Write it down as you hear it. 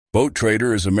Boat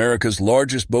Trader is America's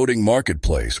largest boating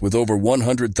marketplace with over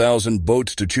 100,000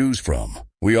 boats to choose from.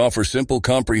 We offer simple,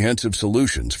 comprehensive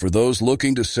solutions for those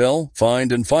looking to sell,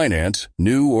 find, and finance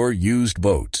new or used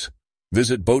boats.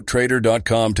 Visit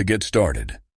BoatTrader.com to get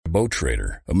started. Boat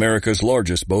Trader, America's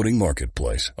largest boating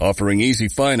marketplace, offering easy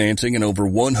financing and over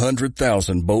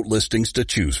 100,000 boat listings to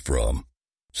choose from.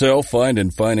 Sell, find,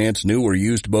 and finance new or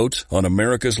used boats on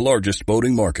America's largest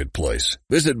boating marketplace.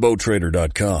 Visit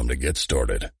BoatTrader.com to get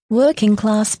started. Working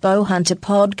Class Bowhunter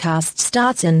podcast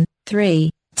starts in 3,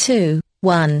 2,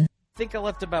 1. I think I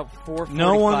left about 4:45.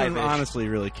 No one honestly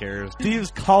really cares. Steve's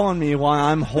calling me while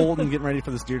I'm holding, getting ready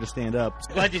for this deer to stand up.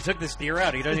 Glad you took this deer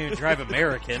out. He doesn't even drive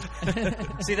American.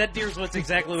 See, that deer's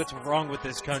exactly what's wrong with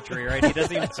this country, right? He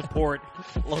doesn't even support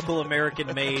local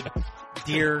American-made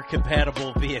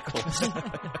deer-compatible vehicles.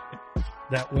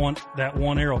 That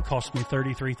one arrow cost me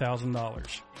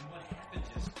 $33,000.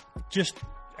 Just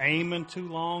aiming too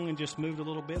long and just moved a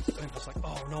little bit. And it was like,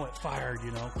 oh no, it fired,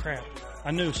 crap.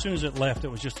 I knew as soon as it left, it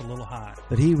was just a little high.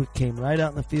 But he came right out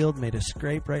in the field, made a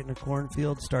scrape right in the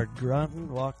cornfield, started grunting,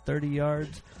 walked 30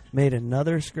 yards, made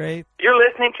another scrape. You're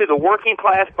listening to the Working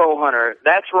Class Bowhunter.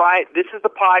 That's right. This is the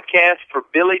podcast for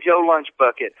Billy Joe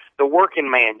Lunchbucket, the working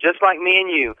man, just like me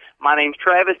and you. My name's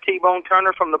Travis T-Bone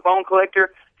Turner from The Bone Collector.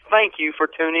 Thank you for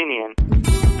tuning in.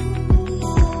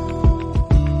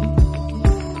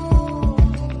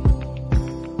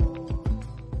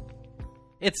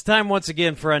 It's time once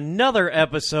again for another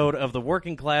episode of the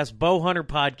Working Class Bowhunter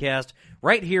Podcast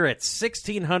right here at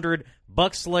 1600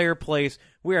 Buckslayer Place.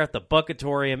 We're at the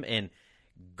Buckatorium in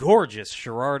gorgeous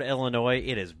Sherrard, Illinois.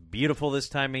 It is beautiful this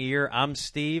time of year. I'm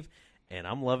Steve, and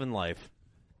I'm loving life.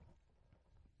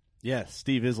 Yes,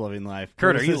 Steve is loving life.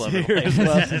 Kurt, are you loving life?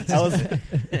 Well, I was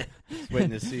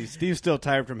waiting to see. Steve's still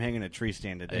tired from hanging a tree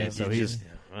stand today, so he's just...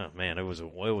 Oh, man, it was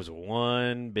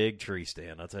one big tree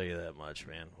stand. I'll tell you that much,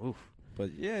 man. Oof.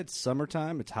 But, yeah, it's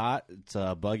summertime. It's hot. It's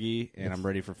buggy, and I'm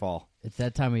ready for fall. It's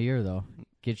that time of year, though.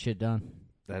 Get shit done.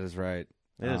 That is right.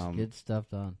 Get stuff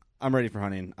done. I'm ready for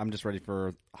hunting. I'm just ready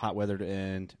for hot weather to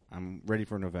end. I'm ready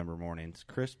for November mornings.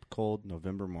 Crisp, cold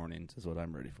November mornings is what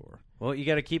I'm ready for. Well, you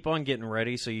got to keep on getting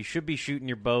ready, so you should be shooting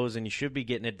your bows, and you should be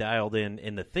getting it dialed in.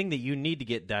 And the thing that you need to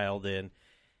get dialed in,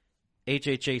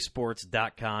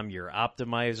 HHAsports.com, your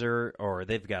optimizer, or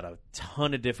they've got a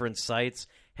ton of different sites.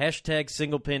 Hashtag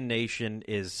Single Pin Nation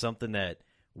is something that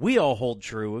we all hold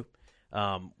true.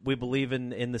 We believe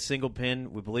in the single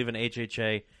pin. We believe in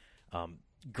HHA.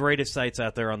 Greatest sites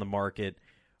out there on the market.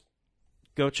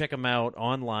 Go check them out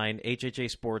online,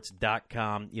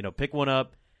 HHAsports.com. Pick one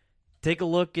up, take a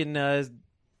look, and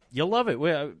you'll love it.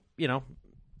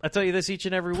 I tell you this each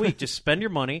and every week. Just spend your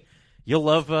money. You'll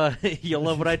love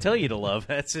what I tell you to love.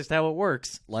 That's just how it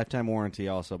works. Lifetime warranty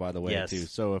also, by the way, yes. too.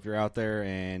 So if you're out there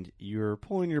and you're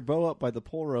pulling your bow up by the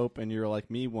pull rope and you're like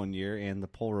me one year and the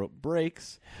pull rope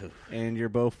breaks and your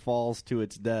bow falls to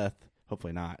its death,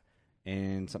 hopefully not,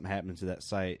 and something happens to that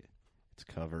site, it's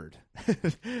covered.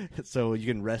 So you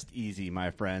can rest easy,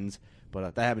 my friends.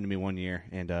 But that happened to me one year,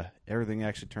 and everything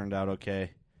actually turned out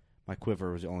okay. My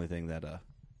quiver was the only thing that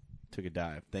took a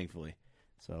dive, thankfully.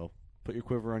 So... put your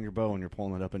quiver on your bow when you're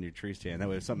pulling it up in your tree stand. That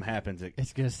way if something happens...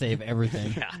 it's going to save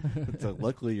everything. Yeah. So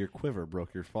luckily your quiver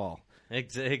broke your fall.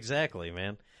 Exactly,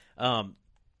 man. The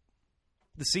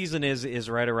season is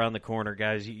right around the corner,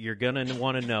 guys. You're going to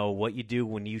want to know what you do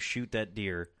when you shoot that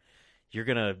deer. You're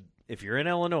going to... if you're in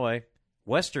Illinois,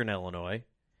 western Illinois,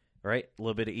 right, a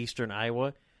little bit of eastern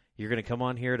Iowa, you're going to come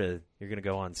on here to... you're going to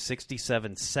go on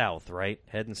 67 south, right,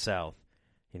 heading south,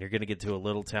 and you're going to get to a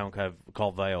little town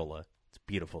called Viola. It's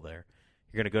beautiful there.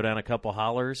 You're going to go down a couple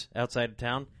hollers outside of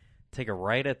town, take a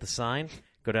right at the sign,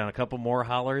 go down a couple more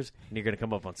hollers, and you're going to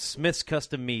come up on Smith's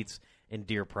Custom Meats and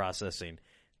Deer Processing,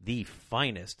 the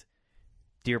finest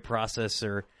deer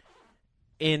processor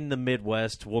in the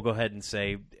Midwest. We'll go ahead and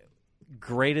say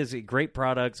great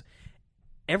products.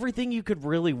 Everything you could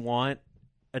really want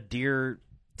a deer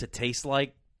to taste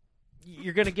like,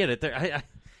 you're going to get it there.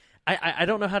 I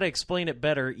don't know how to explain it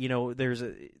better. There's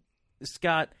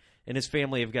Scott and his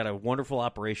family have got a wonderful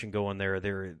operation going there.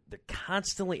 They're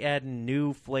constantly adding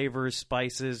new flavors,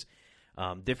 spices,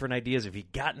 different ideas. If you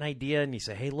got an idea and you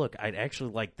say, hey, look, I'd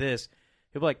actually like this,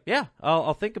 he'll be like, yeah,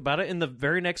 I'll think about it. And the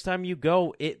very next time you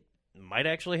go, it might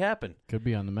actually happen. Could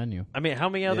be on the menu. I mean, how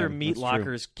many other meat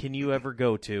lockers can you ever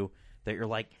go to that you're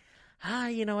like,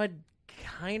 I'd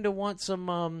kind of want some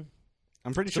I'm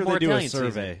pretty sure they do Italian a survey.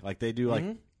 seasoning. Like they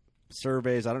do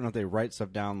surveys. I don't know if they write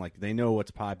stuff down. Like they know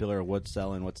what's popular, what's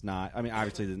selling, what's not. I mean,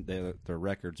 obviously they're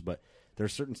records, but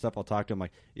there's certain stuff I'll talk to them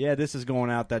like, yeah, this is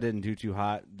going out. That didn't do too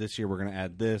hot. This year we're going to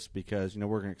add this because,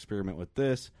 we're going to experiment with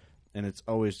this. and it's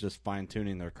always just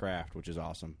fine-tuning their craft, which is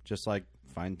awesome. Just like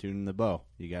fine-tuning the bow.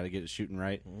 You got to get it shooting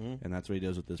right, and that's what he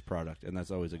does with this product, and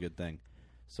that's always a good thing.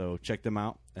 So check them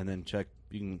out, and then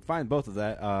you can find both of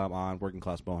that on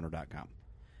workingclassbowhunter.com.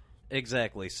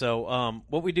 Exactly. So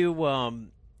what we do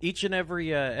each and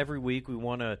every week, we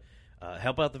want to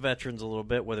help out the veterans a little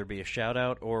bit, whether it be a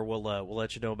shout-out or we'll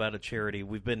let you know about a charity.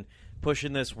 We've been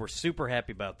pushing this. We're super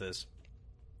happy about this.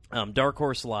 Dark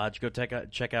Horse Lodge, go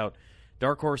check out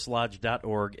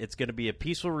darkhorselodge.org. It's going to be a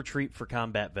peaceful retreat for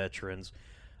combat veterans.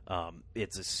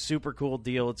 It's a super cool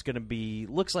deal. It's going to be,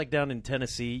 looks like down in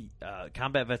Tennessee,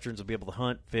 combat veterans will be able to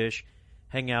hunt, fish,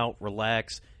 hang out,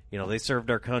 relax. They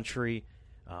served our country.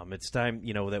 It's time,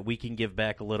 that we can give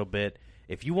back a little bit.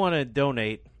 If you want to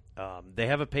donate, they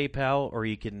have a PayPal, or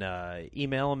you can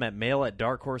email them at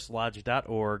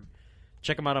mail@darkhorselodge.org.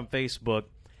 Check them out on Facebook.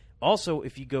 Also,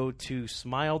 if you go to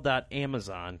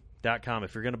smile.amazon.com,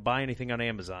 if you're going to buy anything on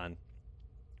Amazon,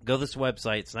 go to this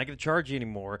website. It's not going to charge you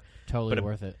anymore. Totally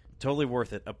worth it. Totally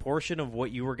worth it. A portion of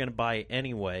what you were going to buy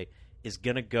anyway is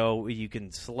going to go. You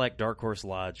can select Dark Horse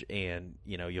Lodge, and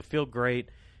you'll feel great.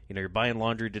 You're buying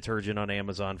laundry detergent on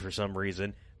Amazon for some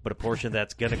reason, but a portion of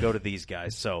that's going to go to these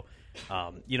guys. So,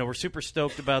 we're super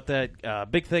stoked about that.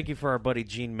 Big thank you for our buddy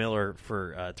Gene Miller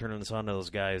for turning this on to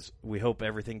those guys. We hope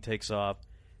everything takes off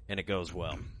and it goes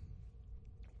well.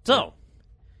 So,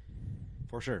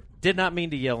 for sure. Did not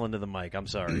mean to yell into the mic. I'm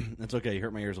sorry. That's okay. You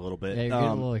hurt my ears a little bit. Yeah, you're getting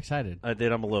a little excited. I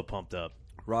did. I'm a little pumped up.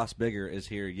 Ross Bigger is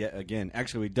here yet again.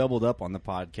 Actually, we doubled up on the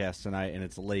podcast tonight, and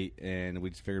it's late, and we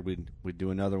just figured we'd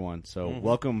do another one. So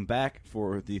welcome back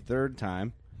for the third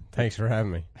time. Thanks for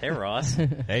having me. Hey, Ross.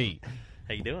 Hey.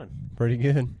 How you doing? Pretty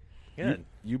good. Good.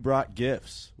 You brought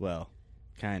gifts. Well,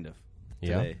 kind of.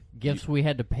 Yeah. Today. Gifts we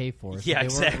had to pay for. So Yeah, they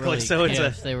exactly. Weren't really So it's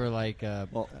gifts. They were like, yeah,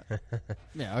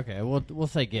 okay. We'll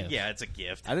say gifts. Yeah, it's a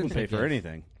gift. I didn't pay for gifts.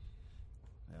 anything.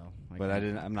 Well, But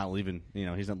I'm not leaving.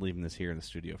 He's not leaving this here in the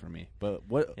studio for me. But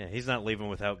what? Yeah, he's not leaving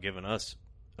without giving us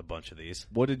a bunch of these.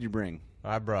 What did you bring?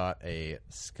 I brought a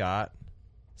Scott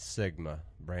Sigma,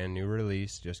 brand new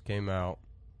release, just came out.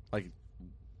 Like,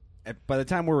 by the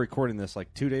time we're recording this,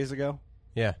 like 2 days ago.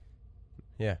 Yeah.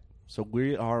 So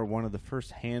we are one of the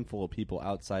first handful of people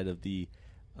outside of the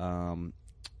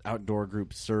outdoor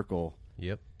group circle.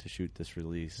 Yep. To shoot this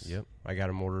release. Yep. I got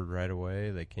them ordered right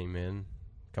away. They came in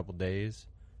a couple days.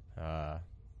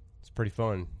 It's pretty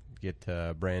fun. Get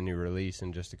a brand new release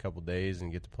in just a couple days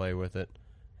and get to play with it.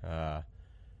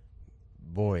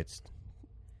 Boy, it's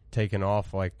taken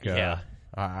off like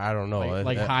I don't know,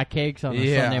 like hotcakes on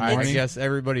a Sunday morning. I guess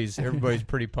everybody's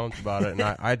pretty pumped about it, and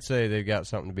I'd say they've got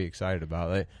something to be excited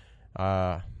about.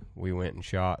 We went and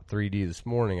shot 3D this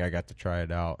morning. I got to try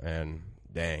it out, and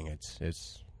dang, it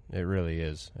really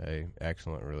is a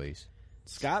excellent release.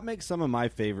 Scott makes some of my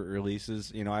favorite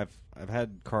releases. I've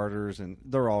had Carter's, and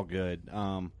they're all good.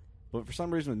 But for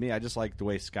some reason with me, I just like the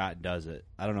way Scott does it.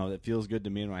 I don't know. It feels good to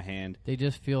me in my hand. They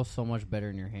just feel so much better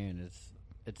in your hand.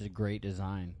 It's a great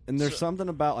design. And there's something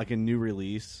about like a new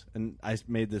release, and I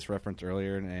made this reference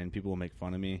earlier, and people will make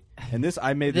fun of me. And this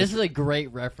This is a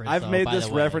great reference. I've made by this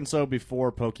the way. reference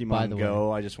before Pokemon Go.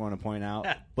 way. I just want to point out,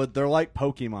 but they're like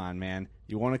Pokemon, man.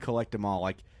 You want to collect them all.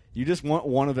 Like you just want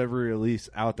one of every release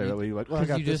out there. That way you're like, well, I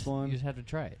got this one. You just have to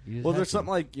try it. Well, there's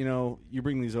something like you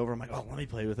bring these over. I'm like, oh, let me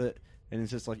play with it, and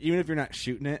it's just like even if you're not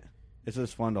shooting it, it's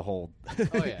just fun to hold.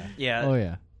 Oh yeah. Yeah. Oh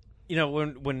yeah.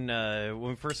 When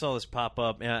we first saw this pop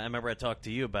up, I remember I talked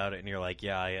to you about it, and you're like,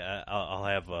 "Yeah, I'll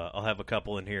have a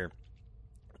couple in here,"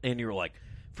 and you were like,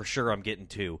 "For sure, I'm getting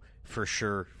two, for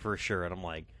sure," and I'm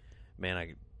like, "Man,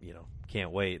 I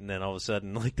can't wait." And then all of a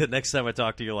sudden, like the next time I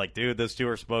talk to you, you're like, "Dude, those two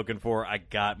are spoken for. I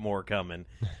got more coming."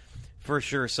 For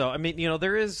sure. So I mean,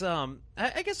 there is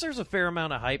I guess there's a fair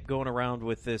amount of hype going around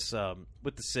with this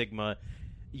with the Sigma.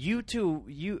 You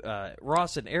two,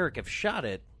 Ross and Eric have shot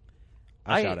it.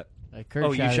 I shot it.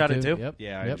 You shot it too? Yep.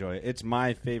 Yeah, I enjoy it. It's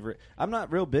my favorite. I'm not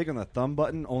real big on the thumb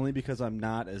button, only because I'm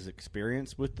not as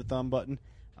experienced with the thumb button.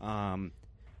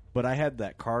 But I had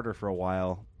that Carter for a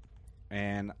while,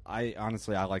 and I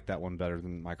like that one better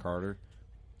than my Carter.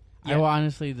 I will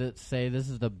honestly say this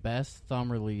is the best thumb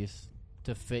release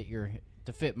to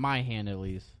fit my hand at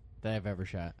least that I've ever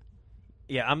shot.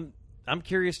 Yeah, I'm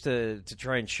curious to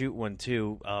try and shoot one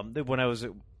too. When I was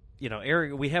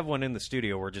Eric, we have one in the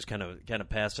studio. We're just kind of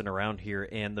passing around here.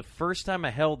 And the first time I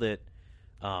held it,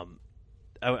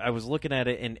 I was looking at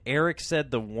it, and Eric said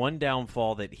the one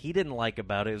downfall that he didn't like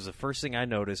about it was the first thing I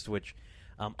noticed, which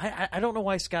I don't know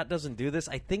why Scott doesn't do this.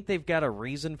 I think they've got a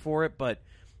reason for it, but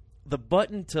the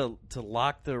button to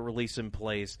lock the release in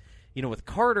place, with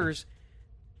Carter's,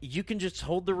 you can just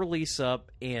hold the release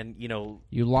up and,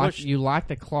 You lock push. you lock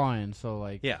the claw in, so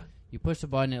like Yeah. you push the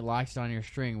button, it locks it on your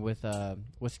string. With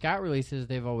Scott releases,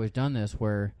 they've always done this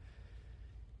where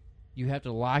you have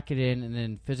to lock it in and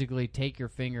then physically take your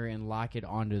finger and lock it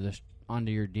onto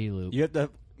your D loop. You have to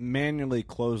manually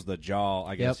close the jaw,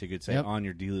 I guess Yep. you could say, Yep. on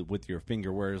your D loop with your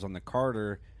finger, whereas on the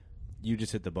Carter, you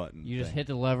just hit the button. You just hit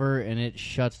the lever and it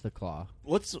shuts the claw.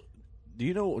 Do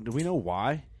we know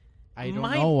why? I don't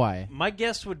know why. My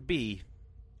guess would be,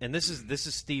 and this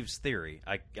is Steve's theory.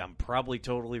 I'm probably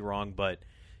totally wrong, but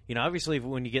obviously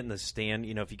when you get in the stand,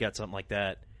 if you got something like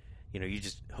that, you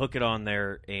just hook it on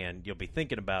there and you'll be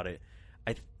thinking about it.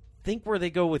 I think where they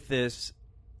go with this,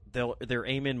 they're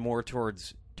aiming more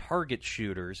towards target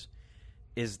shooters.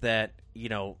 Is that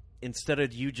instead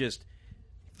of you just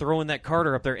throwing that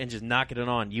Carter up there and just knocking it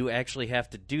on, you actually have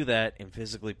to do that and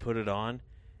physically put it on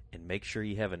and make sure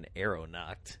you have an arrow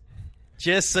knocked,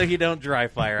 just so you don't dry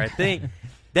fire. I think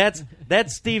that's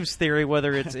Steve's theory.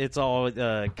 Whether it's all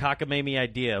cockamamie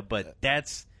idea, but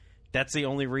that's the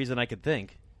only reason I could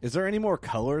think. Is there any more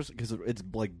colors? Because it's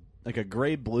like a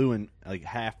gray, blue, and like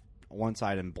half one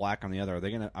side and black on the other. Are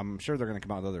they gonna? I'm sure they're gonna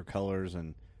come out with other colors,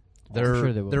 and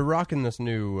they're rocking this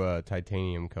new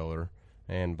titanium color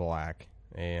and black,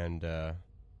 and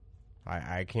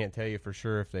I can't tell you for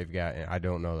sure if they've got. I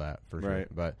don't know that for sure, Right.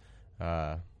 but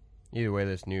either way,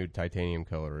 this new titanium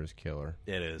color is killer.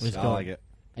 It is. It's I cool. like it.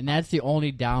 And that's the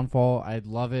only downfall. I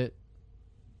love it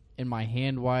in my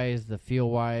hand wise, the feel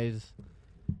wise,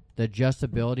 the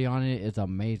adjustability on it is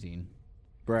amazing.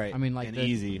 Right. I mean, like and the,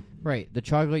 easy. Right. The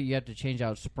chocolate, you have to change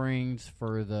out springs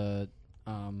for the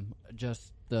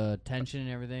just the tension and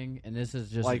everything. And this is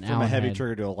just Like an from a Allen heavy head.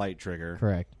 trigger to a light trigger.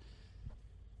 Correct.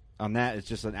 On that, it's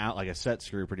just like a set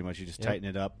screw. Pretty much, you just tighten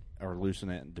it up or loosen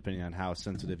it depending on how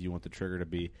sensitive you want the trigger to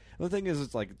be. The thing is,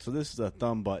 it's like this is a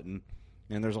thumb button,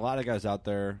 and there's a lot of guys out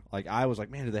there. Like I was like,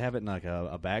 man, do they have it in like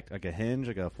a back, like a hinge,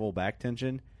 like a full back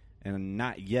tension? And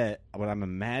not yet. But I'm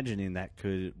imagining that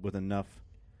could, with enough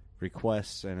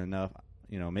requests and enough,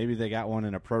 maybe they got one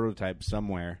in a prototype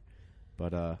somewhere.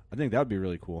 But I think that would be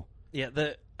really cool. Yeah,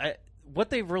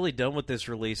 what they've really done with this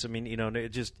release, I mean, it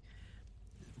just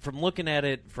from looking at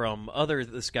it from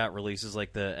the Scott releases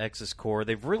like the Exus Core,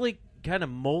 they've really kind of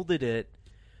molded it.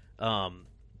 I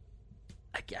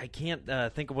can't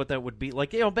think of what that would be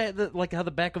like. Like how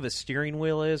the back of a steering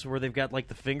wheel is, where they've got like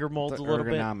the finger molds a little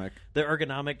ergonomic. bit. The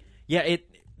ergonomic, yeah.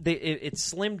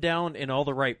 It's slimmed down in all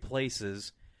the right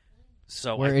places,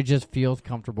 so Where it just feels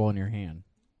comfortable in your hand.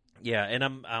 yeah, and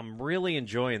I'm really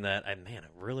enjoying that. I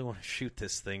really want to shoot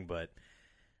this thing, but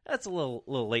that's a little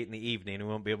late in the evening. We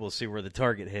won't be able to see where the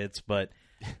target hits. But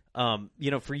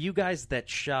for you guys that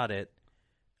shot it,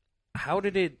 how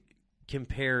did it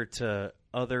compare to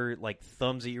other like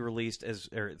thumbs that you released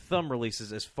thumb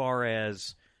releases? As far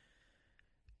as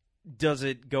does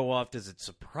it go off? Does it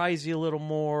surprise you a little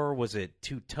more? Was it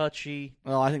too touchy?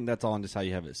 Well, I think that's all on just how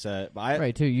you have it set. But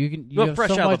Right, too. You have fresh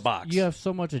so out of much, the box. You have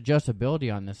so much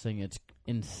adjustability on this thing. It's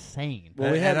insane.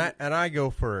 Well, I go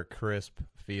for a crisp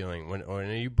feeling when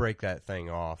you break that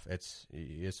thing off. It's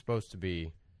supposed to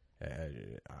be.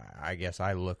 I guess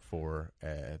I look for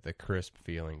the crisp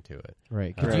feeling to it.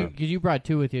 Right, because you brought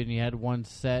two with you, and you had one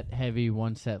set heavy,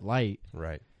 one set light.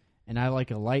 Right. And I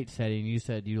like a light setting. You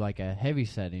said you like a heavy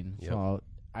setting. Yep. So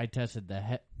I tested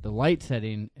the light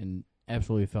setting and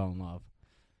absolutely fell in love.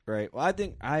 Right. Well, I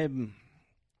think I'm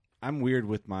weird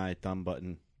with my thumb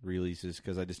button releases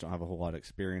because I just don't have a whole lot of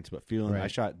experience. But I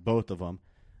shot both of them,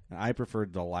 and I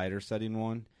preferred the lighter setting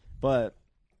one. But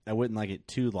I wouldn't like it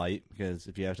too light because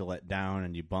if you have to let down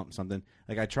and you bump something,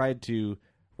 like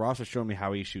Ross was showing me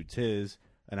how he shoots his,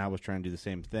 and I was trying to do the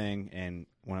same thing. And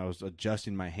when I was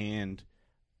adjusting my hand,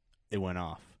 it went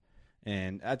off.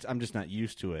 And I'm just not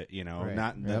used to it,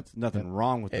 Right. That's nothing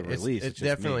wrong with the release. It It's just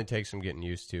definitely me. takes some getting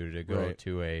used to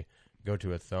go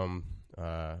to a thumb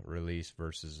release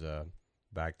versus a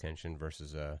back tension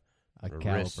versus a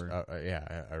wrist,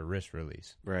 caliper. a wrist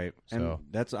release. Right. So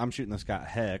And I'm shooting the Scott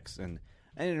Hex, and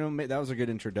that was a good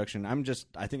introduction.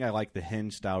 I think I like the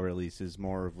hinge style releases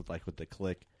more with the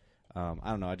click. I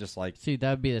don't know. I just like. See, that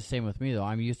would be the same with me though.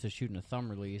 I'm used to shooting a thumb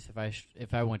release.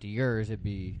 If I went to yours, it'd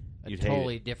be a You'd hate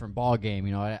totally it. different ball game.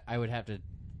 I would have to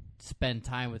spend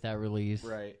time with that release.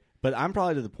 Right. But I'm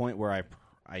probably to the point where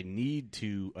I need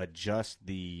to adjust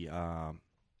the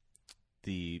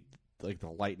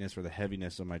lightness or the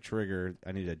heaviness of my trigger.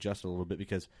 I need to adjust it a little bit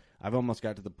because I've almost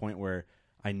got to the point where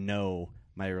I know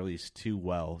my release too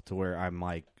well to where I'm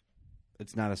like,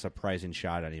 it's not a surprising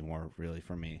shot anymore, really,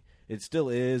 for me. It still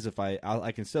is if I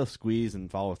can still squeeze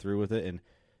and follow through with it, and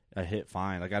a hit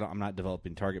fine. Like I'm not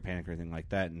developing target panic or anything like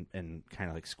that, and kind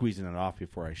of like squeezing it off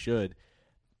before I should.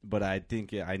 But I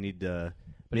think I need to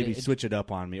maybe switch it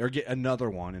up on me, or get another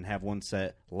one and have one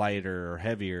set lighter or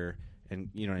heavier, and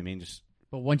you know what I mean.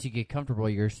 But once you get comfortable,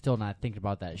 you're still not thinking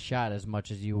about that shot as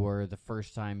much as you were the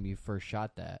first time you first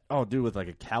shot that. Oh, dude, with like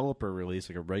a caliper release,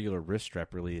 like a regular wrist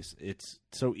strap release, it's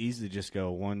so easy to just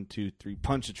go 1, 2, 3,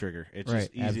 punch the trigger. It's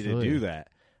just easy to do that.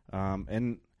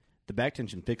 And the back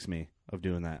tension fixed me of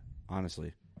doing that,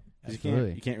 honestly. You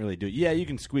can't really do it. Yeah, you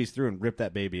can squeeze through and rip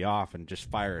that baby off and just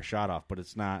fire a shot off, but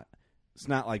it's not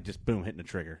like just boom hitting the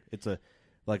trigger. It's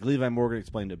like Levi Morgan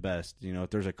explained it best. You know,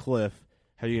 if there's a cliff,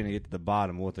 how are you going to get to the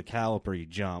bottom? Well, with the caliper, you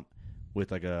jump.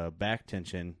 With like a back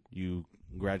tension, you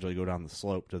gradually go down the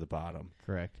slope to the bottom.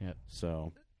 Correct. Yep.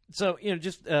 So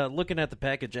just looking at the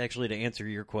package, actually, to answer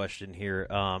your question here,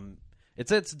 it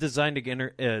says it's designed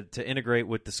to integrate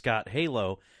with the Scott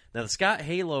Halo. Now, the Scott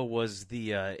Halo was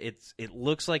it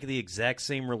looks like the exact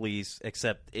same release,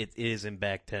 except it is in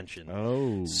back tension.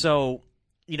 Oh. So,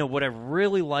 what I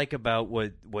really like about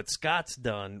what Scott's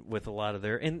done with a lot of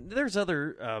and there's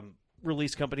other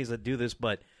release companies that do this,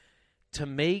 but to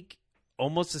make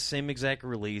almost the same exact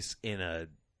release in a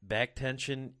back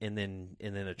tension and then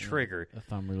a trigger, a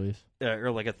thumb release, or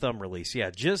like a thumb release,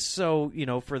 yeah. Just so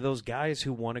for those guys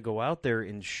who want to go out there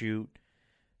and shoot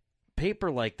paper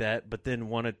like that, but then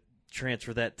want to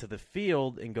transfer that to the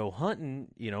field and go hunting,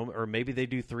 or maybe they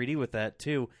do 3D with that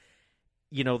too.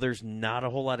 There's not a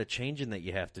whole lot of changing that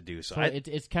you have to do. So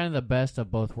it's kind of the best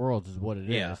of both worlds is what it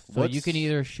is. So you can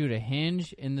either shoot a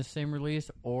hinge in the same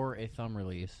release or a thumb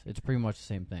release. It's pretty much the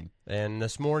same thing. And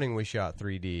this morning we shot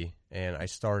 3D, and I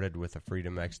started with a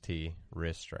Freedom XT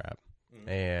wrist strap,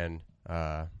 and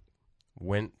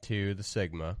went to the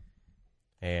Sigma,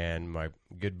 and my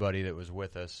good buddy that was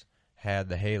with us had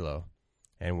the Halo,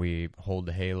 and we hold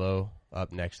the Halo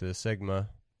up next to the Sigma.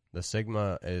 The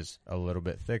Sigma is a little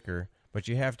bit thicker, but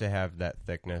you have to have that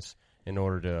thickness in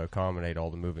order to accommodate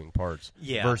all the moving parts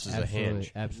versus a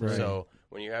hinge. Absolutely. So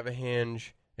when you have a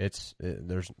hinge,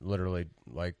 there's literally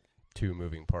like 2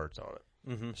 moving parts on it.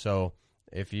 Mm-hmm. So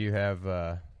if you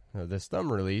have this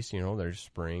thumb release, there's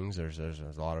springs, there's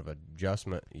a lot of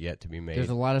adjustment yet to be made. There's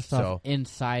a lot of stuff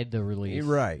inside the release.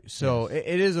 Right. So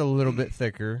it is a little bit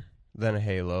thicker than a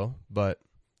Halo, but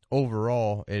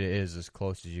overall, it is as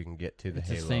close as you can get to the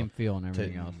Halo. It's the same feel and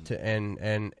everything else.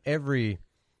 And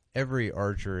every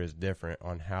archer is different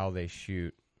on how they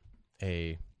shoot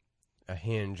a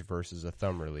hinge versus a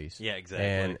thumb release. Yeah,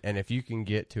 exactly. And if you can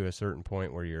get to a certain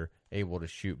point where you're able to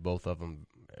shoot both of them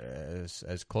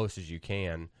as close as you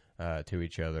can to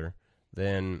each other,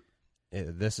 then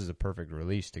this is a perfect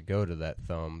release to go to that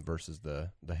thumb versus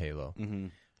the Halo. Mm-hmm.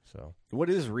 So, what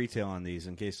is retail on these?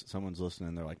 In case someone's listening,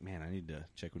 and they're like, "Man, I need to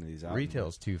check one of these out."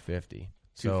 Retail's $250. $250.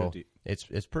 So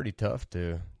it's pretty tough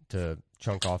to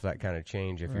chunk off that kind of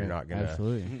change if you're not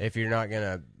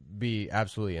gonna be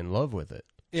absolutely in love with it.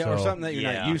 Yeah, or something that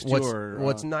you're not used to.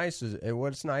 What's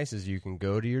nice is you can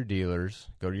go to your dealers,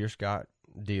 go to your Scott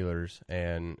dealers,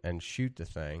 and shoot the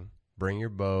thing. Bring your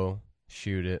bow,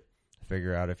 shoot it,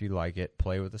 figure out if you like it,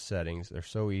 play with the settings. They're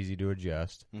so easy to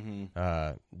adjust.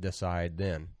 Mm-hmm. Decide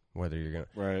then whether you're gonna.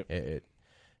 Right.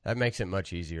 That makes it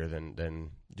much easier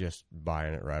than just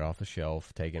buying it right off the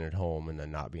shelf, taking it home, and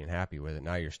then not being happy with it.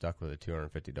 Now you're stuck with a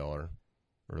 $250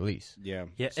 release. Yeah.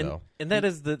 So. And that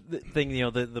is the thing,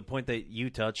 the point that you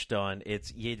touched on.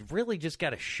 It's you really just got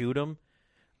to shoot them,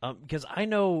 because I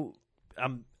know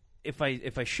if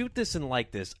I shoot this and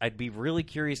like this, I'd be really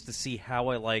curious to see how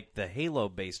I like the Halo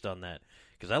based on that,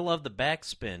 because I love the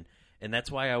backspin, and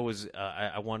that's why I was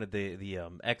I wanted the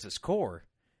Exus Core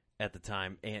at the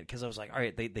time, and because I was like, all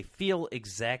right, they feel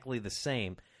exactly the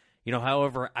same.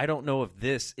 However, I don't know if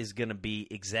this is going to be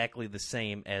exactly the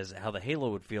same as how the Halo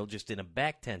would feel just in a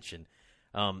back tension.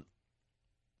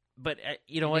 But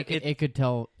it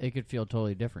could feel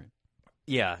totally different.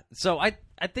 Yeah, so I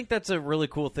think that's a really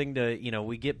cool thing to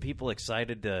we get people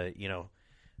excited to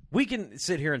we can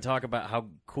sit here and talk about how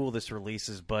cool this release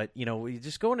is, but we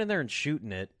just going in there and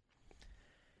shooting it.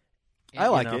 I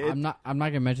like it. I'm not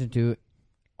gonna mention too,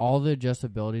 all the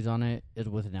adjustabilities on it is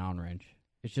with an Allen wrench.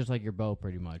 It's just like your bow,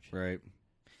 pretty much. Right.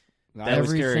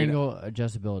 Every single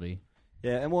adjustability.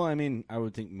 Yeah, and well, I mean, I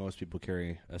would think most people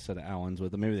carry a set of Allens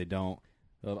with them. Maybe they don't.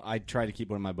 I try to keep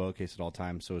one in my bow case at all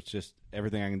times, so it's just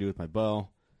everything I can do with my bow.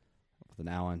 With an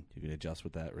Allen, you can adjust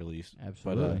with that release.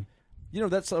 Absolutely. But,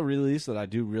 that's a release that I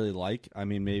do really like. I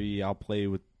mean, maybe I'll play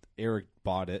with Eric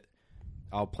bought it,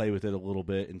 I'll play with it a little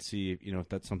bit and see if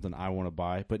that's something I want to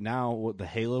buy. But now the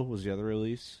Halo was the other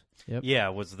release. Yep. Yeah,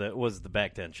 was the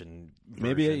back tension version.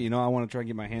 Maybe I want to try and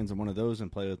get my hands on one of those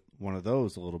and play with one of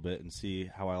those a little bit and see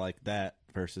how I like that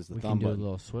versus the We thumb can do button. a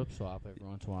little swip swap every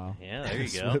once in a while. Yeah, there you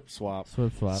go. Swip swap.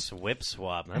 Swip swap. Swip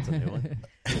swap. That's a new one.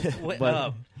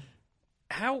 But-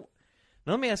 How?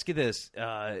 Now let me ask you this,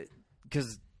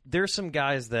 because there's some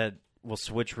guys that will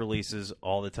switch releases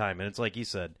all the time, and it's like you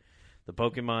said, the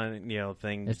Pokemon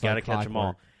thing. It's Got to like catch them all.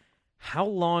 clockwork. How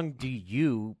long do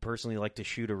you personally like to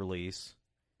shoot a release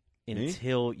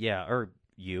until or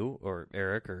you or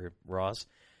Eric or Ross?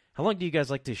 How long do you guys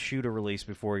like to shoot a release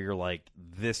before you're like,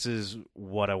 this is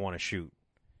what I want to shoot?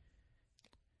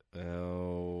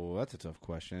 Oh, that's a tough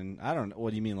question. I don't know.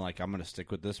 What do you mean? Like I'm going to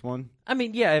stick with this one? I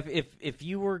mean, yeah. If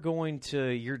you were going to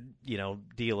your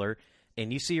dealer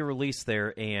and you see a release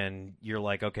there and you're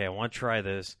like, okay, I want to try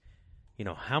this.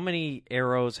 How many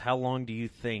arrows? How long do you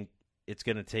think it's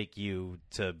going to take you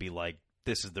to be like,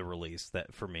 this is the release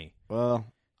that for me? Well,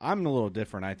 I'm a little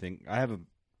different. I think I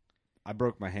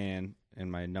broke my hand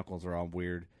and my knuckles are all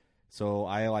weird, so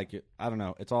I like it. I don't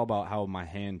know. It's all about how my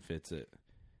hand fits it,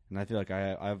 and I feel like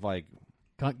I've like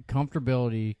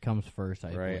Comfortability comes first. I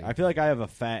right. believe. I feel like I have a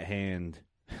fat hand.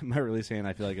 My release hand,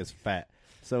 I feel like, is fat.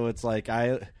 So it's like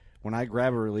when I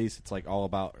grab a release, it's like all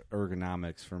about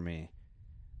ergonomics for me.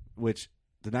 Which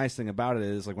the nice thing about it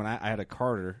is, like when I had a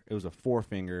Carter, it was a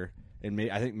 4-finger, and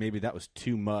I think maybe that was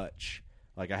too much.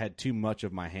 Like I had too much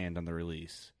of my hand on the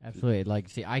release. Absolutely. Like,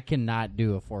 see, I cannot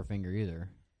do a 4-finger either.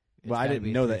 Well, I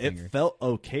didn't know that. It felt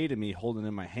okay to me holding it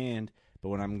in my hand, but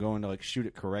when I'm going to like shoot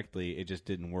it correctly, it just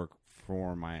didn't work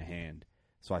for my hand.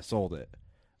 So I sold it,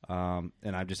 and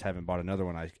I just haven't bought another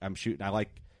one. I'm shooting. I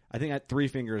think at 3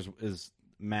 fingers is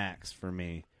max for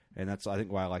me, and that's I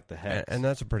think why I like the Hex. And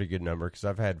that's a pretty good number because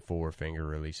I've had 4-finger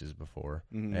releases before,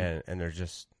 Mhm. and there's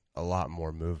just a lot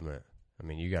more movement. I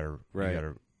mean, you gotta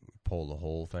pull the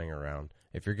whole thing around.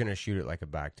 If you're gonna shoot it like a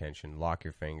back tension, lock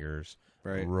your fingers,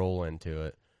 roll into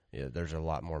it. Yeah, there's a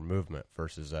lot more movement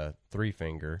versus a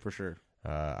 3-finger. For sure.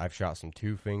 I've shot some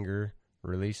 2-finger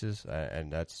releases,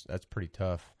 and that's pretty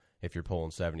tough if you're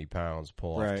pulling 70 pounds,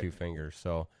 pull off 2 fingers.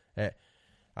 So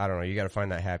I don't know. You got to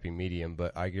find that happy medium,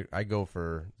 but I go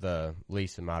for the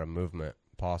least amount of movement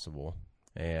possible,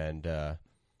 and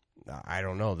I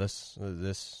don't know.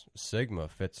 This Sigma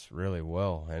fits really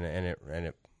well, and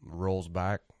it rolls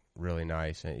back really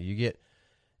nice, and you get.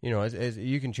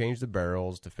 You can change the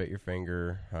barrels to fit your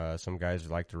finger. Some guys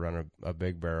like to run a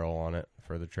big barrel on it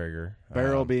for the trigger.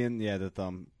 Barrel being the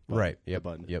thumb. Button, right. Yep. The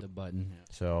button. Yep. The button.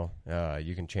 So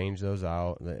you can change those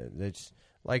out. It's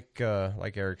like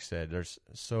Eric said. There's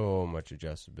so much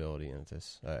adjustability in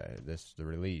the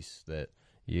release that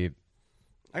you.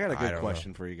 I got a good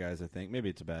question for you guys. I think maybe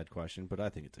it's a bad question, but I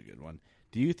think it's a good one.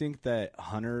 Do you think that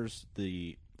hunters,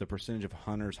 the percentage of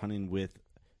hunters hunting with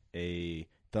a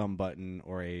thumb button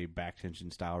or a back tension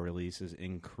style release is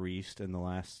increased in the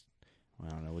last, I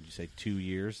don't know, would you say 2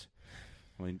 years?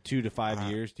 I mean, 2 to 5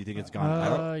 years. Do you think it's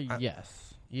gone?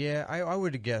 Yes. Yeah, I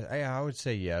would guess. I would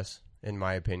say yes, in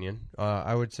my opinion.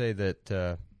 I would say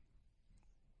that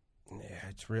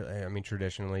it's really. I mean,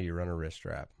 traditionally you run a wrist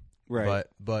strap, right?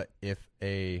 But if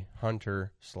a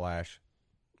hunter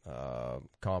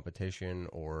 / competition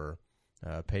or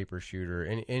paper shooter,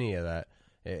 any of that,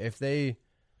 if they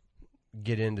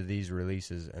get into these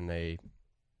releases and they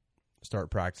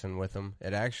start practicing with them,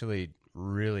 it actually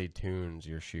really tunes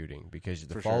your shooting because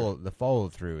the follow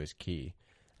through is key.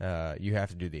 You have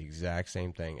to do the exact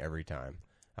same thing every time.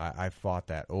 I fought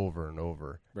that over and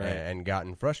over, and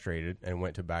gotten frustrated and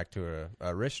went back to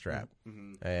a wrist strap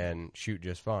and shoot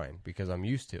just fine because I'm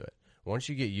used to it. Once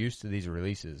you get used to these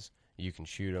releases, you can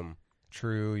shoot them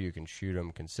true, you can shoot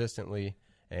them consistently,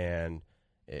 and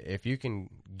if you can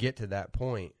get to that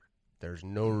point, there's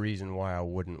no reason why I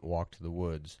wouldn't walk to the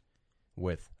woods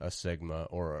with a Sigma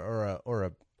or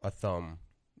a thumb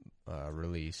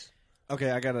release.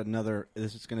 Okay, I got another.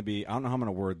 This is going to be. I don't know how I'm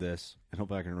going to word this, and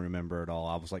hopefully I can remember it all.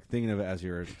 I was like thinking of it as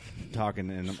you were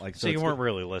talking, and I'm like, so you weren't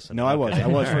really listening. No, okay. I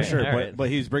was for right, sure. right. But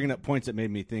he was bringing up points that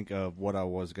made me think of what I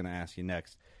was going to ask you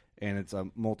next, and it's a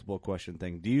multiple question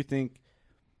thing. Do you think?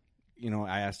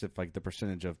 I asked if like the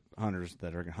percentage of hunters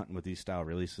that are hunting with these style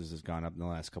releases has gone up in the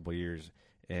last couple of years.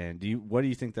 And what do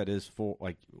you think that is for?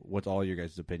 Like, what's all your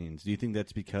guys' opinions? Do you think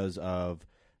that's because of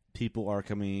people are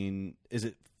coming? Is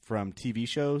it from TV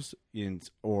shows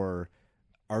or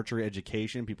archery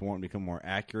education? People want to become more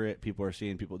accurate. People are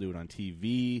seeing people do it on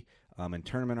TV and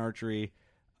tournament archery.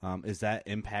 Is that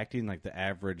impacting like the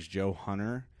average Joe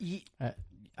hunter?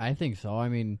 I think so. I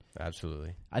mean,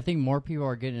 Absolutely. I think more people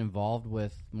are getting involved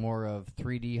with more of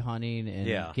 3D hunting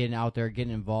and getting out there,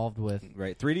 getting involved with.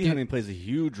 Right. 3D hunting plays a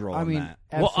huge role I in mean, that.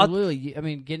 absolutely. I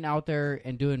mean, getting out there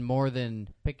and doing more than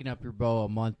picking up your bow a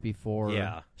month before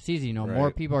season. You know, more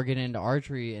people are getting into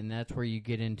archery, and that's where you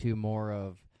get into more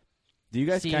of. Do you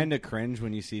guys kind of cringe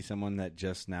when you see someone that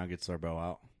just now gets their bow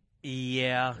out?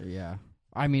 Yeah. Yeah.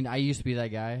 I mean, I used to be that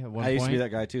guy at one point. I used to be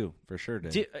that guy too, for sure.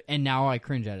 And now I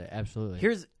cringe at it. Absolutely.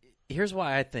 Here's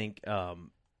why I think.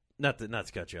 Not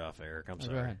to cut you off, Eric. I'm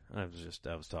sorry. Go ahead.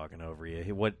 I was talking over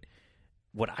you.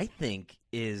 What I think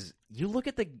is you look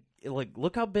at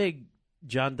look how big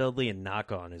John Dudley and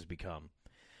Knock On has become.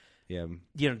 Yeah.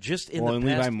 You know, just in and the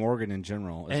past, Levi Morgan in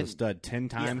general is a stud.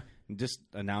 10-time, just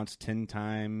announced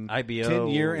 10-time IBO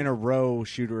 10-year in a row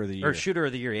shooter of the year. Or shooter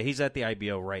of the year. Yeah, he's at the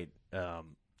IBO right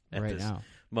right this now.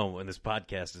 moment when this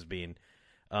podcast is being.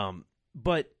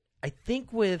 But I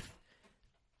think with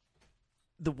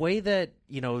the way that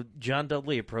John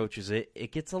Dudley approaches it,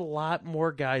 it gets a lot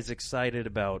more guys excited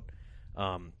about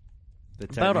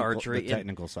archery, the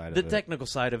technical side of the it. technical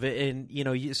side of it,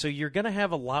 and so you're going to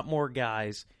have a lot more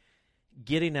guys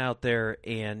getting out there,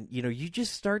 and you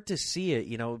just start to see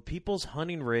it. People's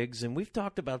hunting rigs, and we've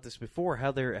talked about this before,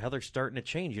 how they're starting to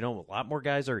change. A lot more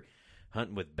guys are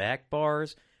hunting with back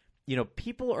bars.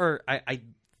 People are. I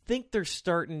think they're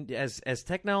starting as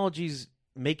technology's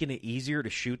making it easier to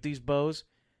shoot these bows.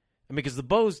 I mean, because the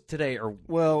bows today are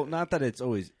not that it's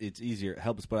easier, it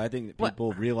helps, but I think that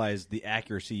people realize the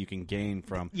accuracy you can gain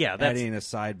from adding a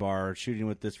sidebar, shooting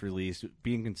with this release,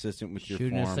 being consistent with your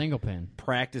shooting form, a single pin,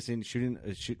 practicing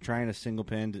trying a single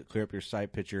pin to clear up your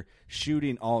sight picture,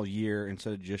 shooting all year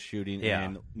instead of just shooting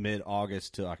in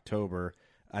mid-August to October.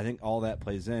 I think all that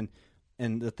plays in,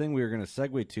 and the thing we were going to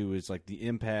segue to is like the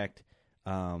impact,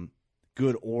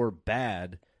 good or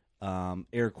bad.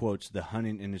 Air quotes, the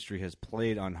hunting industry has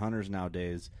played on hunters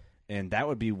nowadays, and that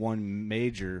would be one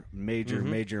major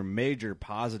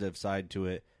positive side to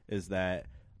it, is that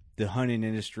the hunting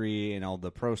industry and all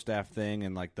the pro staff thing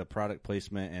and like the product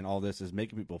placement and all this is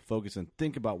making people focus and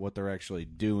think about what they're actually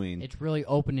doing. It's really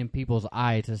opening people's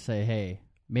eyes to say, hey,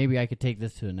 maybe I could take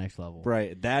this to the next level.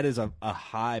 Right. That is a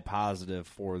high positive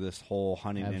for this whole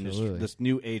hunting industry, this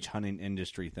new age hunting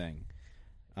industry thing.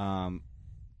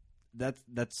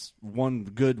 That's one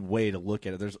good way to look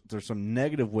at it. There's some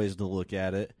negative ways to look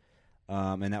at it,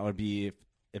 and that would be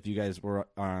if you guys were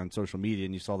on social media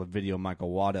and you saw the video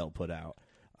Michael Waddell put out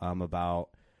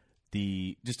about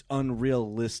the just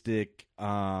unrealistic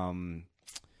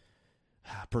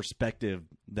perspective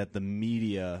that the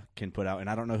media can put out. And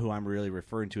I don't know who I'm really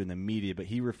referring to in the media, but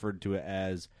he referred to it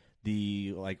as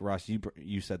the, like Ross,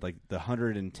 you said, like the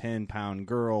 110-pound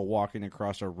girl walking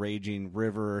across a raging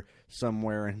river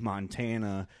somewhere in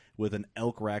Montana with an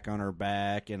elk rack on her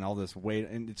back and all this weight,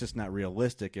 and it's just not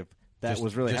realistic. If that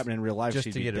was really happening in real life, just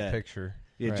she'd to be get dead. a picture.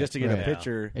 Yeah, just to get a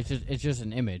picture. It's just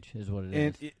an image, is what it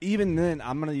is. And even then,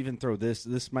 I'm going to even throw this.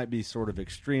 This might be sort of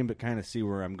extreme, but kind of see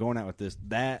where I'm going at with this.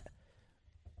 That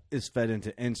is fed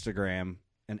into Instagram.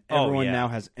 And everyone now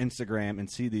has Instagram and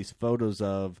see these photos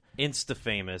of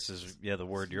Insta-famous is the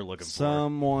word you're looking for.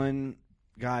 Someone,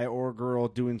 guy or girl,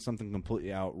 doing something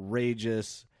completely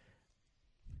outrageous.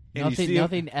 And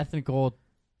nothing ethical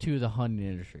to the hunting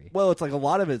industry. Well, it's like a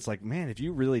lot of it's like, man, if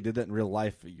you really did that in real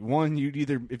life, one, you'd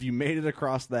either, if you made it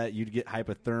across that, you'd get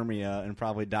hypothermia and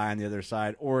probably die on the other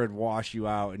side, or it'd wash you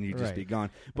out and you'd just be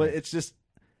gone. But it's just,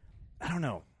 I don't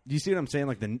know. Do you see what I'm saying?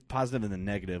 Like the positive and the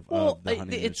negative of the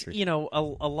hunting industry. A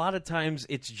lot of times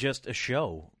it's just a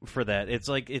show for that. It's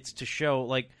like it's to show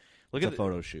look it's at a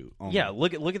photo shoot. Only. Yeah,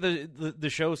 look at the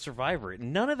show Survivor.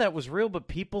 None of that was real, but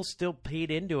people still paid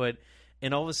into it,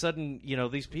 and all of a sudden,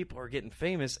 these people are getting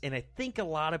famous. And I think a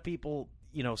lot of people,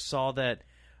 saw that.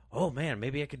 Oh man,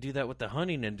 maybe I could do that with the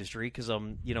hunting industry because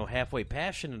I'm, halfway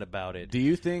passionate about it. Do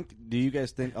you guys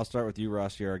think? I'll start with you,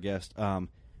 Ross. You're our guest.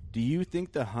 Do you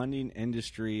think the hunting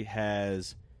industry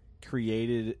has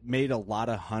made a lot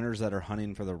of hunters that are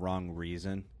hunting for the wrong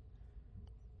reason?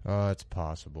 It's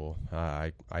possible.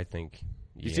 I think.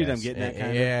 You see them getting that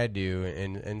kind of? Yeah, I do.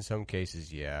 In some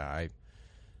cases, yeah.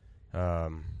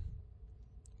 But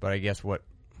I guess what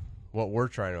we're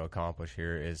trying to accomplish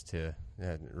here is to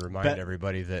remind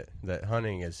everybody that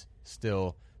hunting is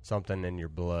still something in your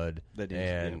blood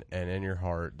and in your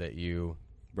heart that you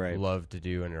love to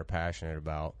do and are passionate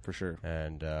about, for sure.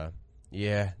 And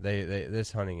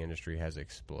this hunting industry has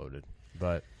exploded,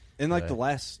 but in like the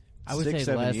last I would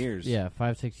 6-7 years,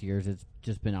 5-6 years, it's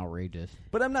just been outrageous.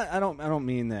 But I don't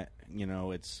mean that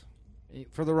it's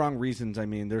for the wrong reasons. I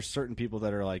mean, there's certain people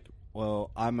that are like,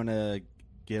 well, I'm gonna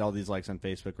get all these likes on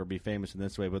Facebook or be famous in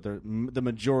this way, but the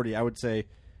majority, I would say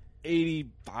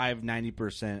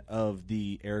 85-90% of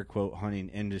the air quote hunting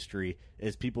industry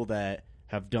is people that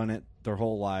have done it their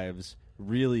whole lives,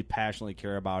 really passionately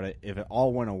care about it. If it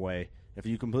all went away, if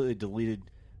you completely deleted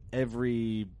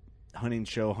every hunting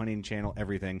show, hunting channel,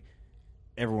 everything,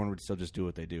 everyone would still just do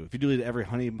what they do. If you deleted every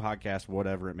hunting podcast,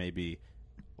 whatever it may be,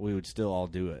 we would still all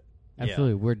do it.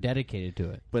 Absolutely, we're dedicated to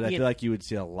it. But I feel like you would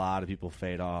see a lot of people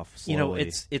fade off slowly. You know,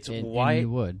 it's why you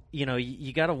would. You know,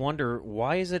 you got to wonder,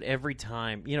 why is it every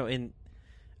time? You know, and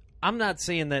I'm not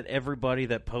saying that everybody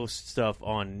that posts stuff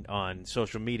on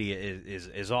social media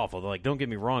is awful. Like, don't get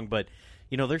me wrong, but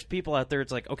you know, there's people out there.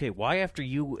 It's like, okay, why after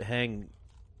you hang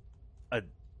a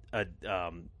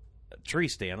tree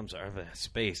stand? I'm sorry, I've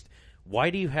spaced.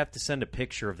 Why do you have to send a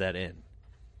picture of that in?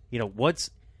 You know,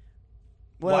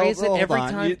 why is it every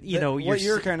time? What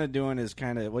you're kind of doing is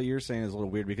what you're saying is a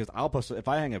little weird, because I'll post if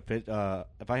I hang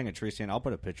a tree stand, I'll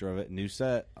put a picture of it, new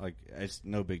set. Like, it's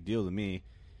no big deal to me.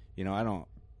 You know, I don't.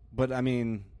 But I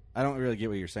mean, I don't really get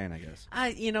what you're saying, I guess.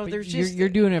 There's just you're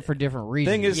doing it for different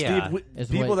reasons. Thing is, Yeah. Steve,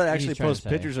 people that actually post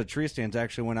pictures of tree stands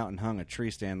actually went out and hung a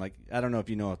tree stand. Like, I don't know if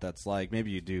you know what that's like.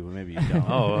 Maybe you do, but maybe you don't.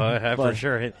 for But-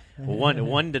 sure.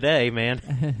 One today,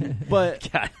 man. But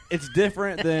God. it's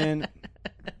different than.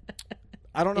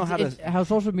 I don't know how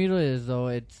social media is, though.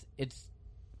 It's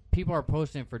people are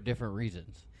posting for different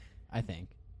reasons, I think.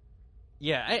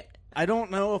 Yeah, I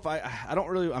don't know if I don't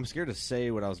really. I'm scared to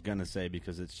say what I was gonna say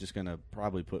because it's just gonna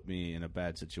probably put me in a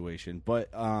bad situation. But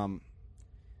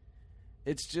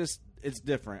it's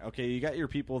different. Okay, you got your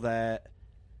people that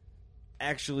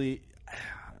actually.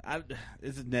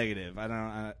 It's negative.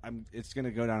 It's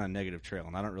gonna go down a negative trail,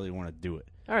 and I don't really want to do it.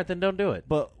 all right, then don't do it.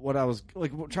 But what I was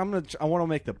like, I want to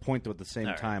make the point though at the same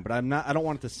All right. time. But I don't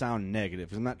want it to sound negative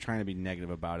because I'm not trying to be negative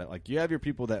about it. Like, you have your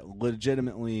people that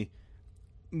legitimately.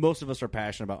 Most of us are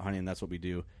passionate about hunting, and that's what we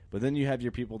do. But then you have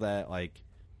your people that like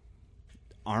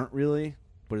aren't really,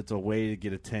 but it's a way to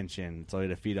get attention. It's a way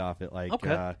to feed off it, like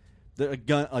Okay. the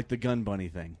gun bunny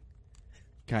thing,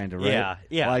 kind of, right? Yeah,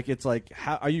 yeah. Like, it's like,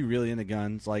 how are you really into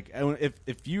guns? Like,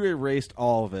 if you erased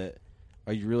all of it,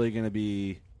 are you really going to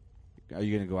be? Are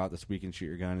you going to go out this week and shoot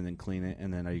your gun and then clean it,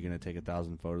 and then are you going to take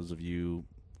 1,000 photos of you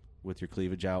with your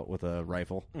cleavage out with a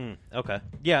rifle? Okay.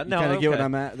 Yeah. You No. kind of okay. get what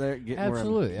I'm at there. Get where I'm-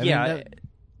 Absolutely. I Yeah, mean,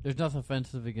 there's nothing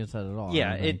offensive against that at all.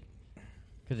 Yeah,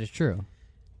 because it's true.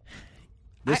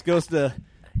 This goes to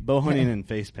bow hunting and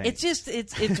face paint. It's just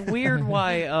it's weird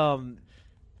why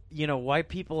why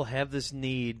people have this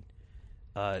need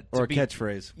to or a be,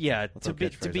 catchphrase. yeah, Let's to throw be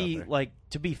catchphrase to out be there. like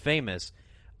to be famous.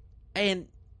 And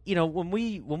you know, when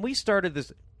we started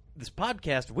this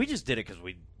podcast, we just did it because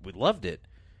we loved it.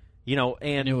 You know,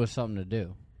 and And it was something to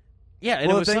do. yeah, and Well,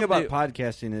 it the was thing something about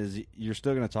podcasting is you're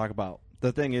still going to talk about.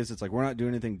 The thing is, it's like we're not doing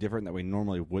anything different that we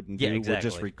normally wouldn't do. Yeah, We're just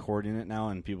exactly. recording it now,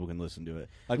 and people can listen to it.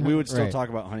 Like, we would still Right. talk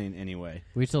about hunting anyway.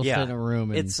 We still Yeah. sit in a room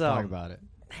and It's, talk about it.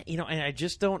 you know, and I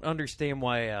just don't understand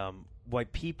why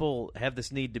people have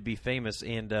this need to be famous.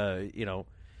 And you know,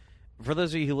 for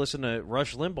those of you who listen to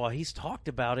Rush Limbaugh, he's talked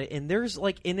about it, and there's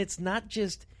like, and it's not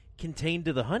just contained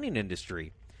to the hunting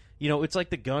industry. You know, it's like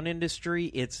the gun industry.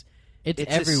 It's everywhere.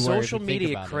 a if social you think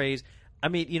media about it. craze. I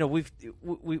mean, you know, we've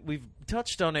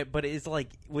touched on it, but it's like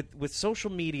with social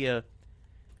media.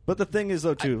 But the thing is,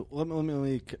 though, too, let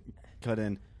me cut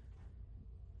in.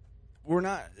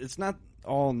 It's not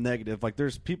all negative. Like,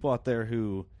 there's people out there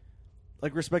who,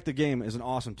 like, Respect the Game is an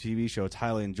awesome TV show. It's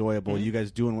highly enjoyable. Mm-hmm. You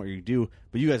guys doing what you do,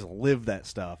 but you guys live that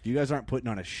stuff. You guys aren't putting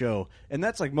on a show, and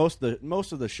that's like most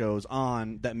of the shows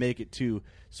on that make it to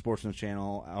Sportsman's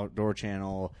Channel, Outdoor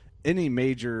Channel, any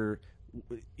major.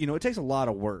 You know, it takes a lot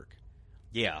of work.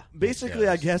 Yeah, Basically,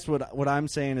 I guess what I'm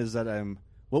saying is that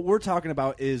what we're talking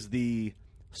about is the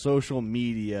social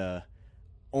media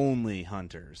only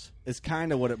hunters. It's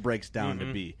kind of what it breaks down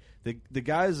to be. The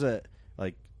guys that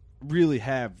like really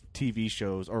have TV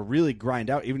shows or really grind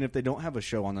out, even if they don't have a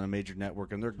show on a major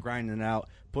network, and they're grinding out,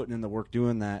 putting in the work,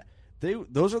 doing that.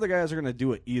 Those are the guys that are going to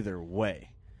do it either way.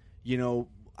 You know,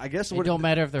 I guess It don't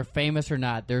matter if they're famous or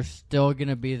not. They're still going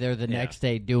to be there the next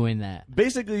day doing that.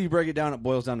 Basically, you break it down, it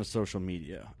boils down to social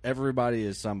media. Everybody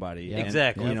is somebody. Yeah. And,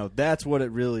 Exactly. You know, that's what it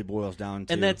really boils down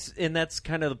to. and that's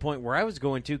kind of the point where I was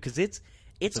going to, because it's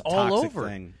a all toxic over.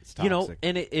 thing. It's You know, toxic.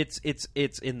 and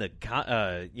it's in the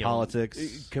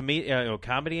Politics.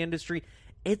 comedy industry.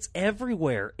 It's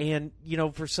everywhere, and you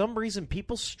know, for some reason,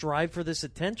 people strive for this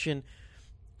attention.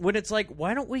 When it's like,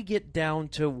 why don't we get down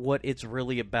to what it's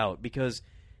really about? Because,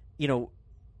 you know,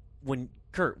 when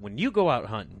you go out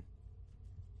hunting,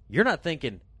 you're not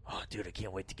thinking, "Oh, dude, I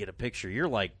can't wait to get a picture." You're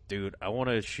like, "Dude, I want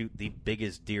to shoot the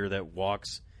biggest deer that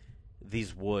walks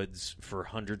these woods for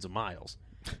hundreds of miles.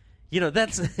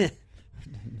 That's.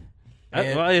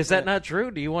 Is that not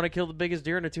true? Do you want to kill the biggest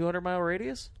deer in a 200-mile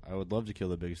radius? I would love to kill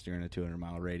the biggest deer in a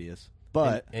 200-mile radius,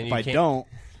 but And if I can't- don't,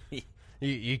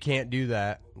 You can't do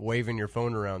that waving your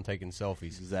phone around taking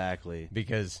selfies exactly.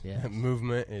 because Yes.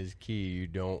 movement is key. You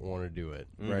don't want to do it.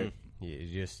 Right.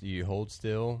 You hold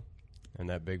still, and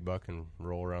that big buck can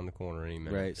roll around the corner any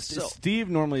minute. Right. So- Steve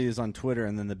normally is on Twitter,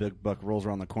 and then the big buck rolls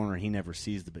around the corner, and he never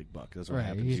sees the big buck. That's what Right,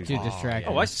 happens. he's usually. too distracted.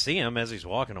 Oh, I see him as he's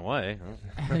walking away.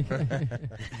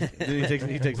 Then he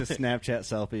takes a Snapchat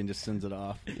selfie and just sends it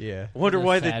off. Yeah. Wonder With a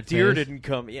why the sad deer face. didn't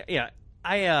come. Yeah.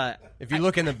 If you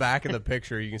look in the back of the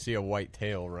picture, you can see a white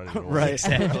tail running away. Right.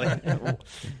 Exactly.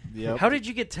 Yep. How did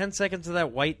you get 10 seconds of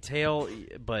that white tail,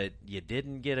 but you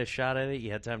didn't get a shot at it?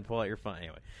 You had time to pull out your phone.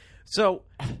 Anyway, so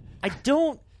I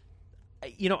think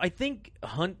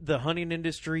the hunting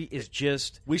industry is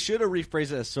just We should have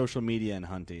rephrased it as social media and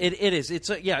hunting. it is. It's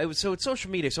it's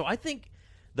social media. So I think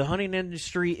the hunting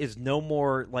industry is no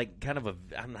more like kind of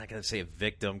I'm not going to say a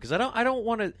victim because I don't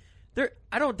want to.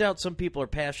 I don't doubt some people are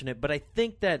passionate, but I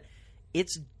think that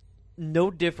it's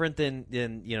no different than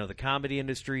the comedy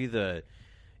industry, the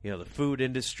food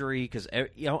industry, because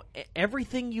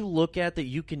everything you look at that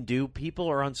you can do, people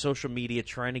are on social media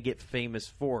trying to get famous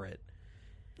for it.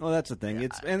 Well, that's the thing.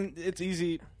 It's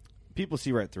easy. People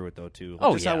see right through it though too.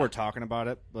 Oh, Just yeah. how we're talking about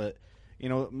it, but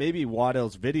maybe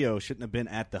Waddell's video shouldn't have been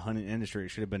at the hunting industry. It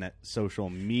should have been at social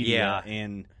media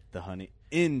and the hunting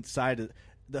inside of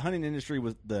the hunting industry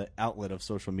was the outlet of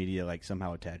social media, like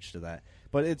somehow attached to that.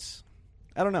 But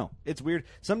I don't know. It's weird.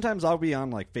 Sometimes I'll be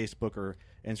on like Facebook or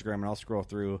Instagram and I'll scroll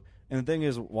through. And the thing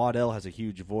is, Waddell has a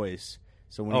huge voice.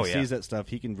 So when he sees that stuff,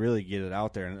 he can really get it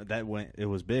out there. And it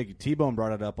was big. T-Bone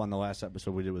brought it up on the last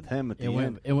episode we did with him at the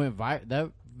end.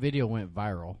 That video went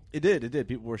viral. It did.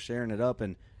 People were sharing it up.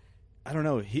 And I don't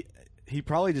know. He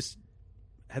probably just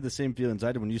had the same feelings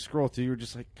I did. When you scroll through, you're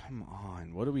just like, come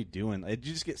on, what are we doing? You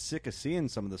just get sick of seeing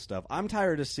some of the stuff. I'm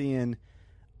tired of seeing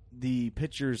the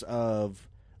pictures of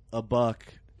a buck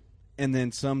and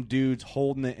then some dude's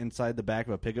holding it inside the back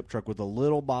of a pickup truck with a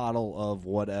little bottle of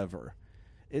whatever.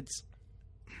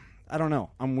 I don't know.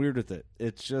 I'm weird with it.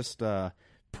 It's just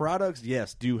products,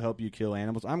 yes, do help you kill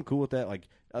animals. I'm cool with that. Like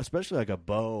especially like a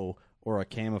bow or a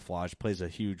camouflage plays a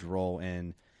huge role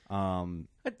in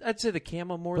I'd say the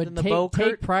camo more But than the bow.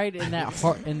 take pride in that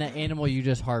in that animal you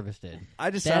just harvested.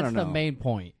 That's the main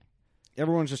point.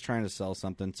 Everyone's just trying to sell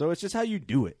something, so it's just how you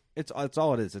do it. It's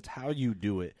all it is. It's how you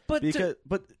do it. But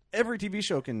every TV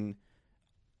show can.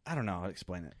 I don't know how to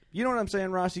explain it. You know what I'm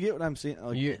saying, Ross? You get what I'm saying?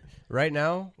 Like, Right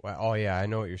now, oh yeah, I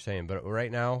know what you're saying. But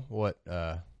right now, what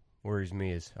worries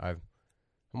me is I'm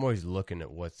always looking at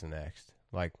what's next.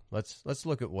 Like let's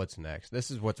look at what's next. This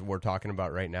is what we're talking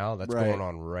about right now. That's Right. going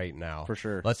on right now For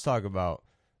sure. Let's talk about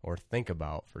or think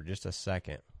about for just a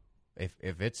second. If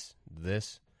it's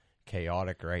this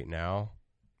chaotic right now,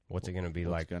 what's it going to be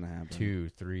What's like gonna happen? 2,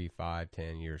 3, 5,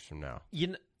 10 years from now?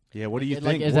 Yeah, what do you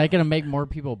Like, think? is that going to make more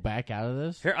people back out of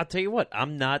this? Here, I'll tell you what.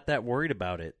 I'm not that worried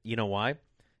about it. You know why?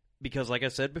 Because, like I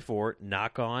said before,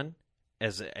 Knock On,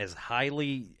 as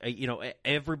highly,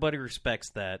 everybody respects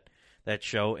that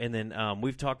show. And then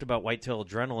we've talked about Whitetail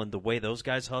Adrenaline, the way those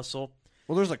guys hustle.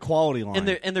 Well, there's a quality line,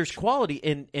 and there's quality,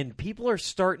 and people are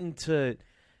starting to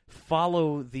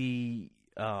follow the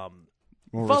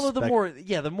the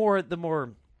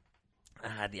more.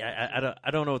 I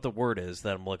don't know what the word is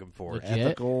that I'm looking for. Legit?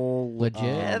 ethical, Legit?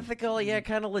 Ethical,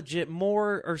 kind of legit.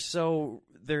 More or so,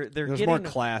 they're There's getting more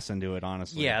class into it,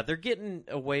 honestly. Yeah, they're getting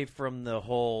away from the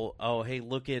whole. Oh, hey,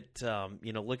 look at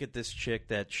this chick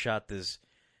that shot this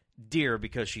deer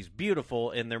because she's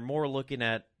beautiful, and they're more looking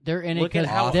at They're in it Look at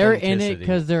how- because they're in it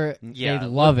Authenticity. because Yeah, they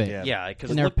love it. yeah. because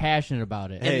and they're passionate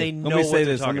about it. and they let know me what say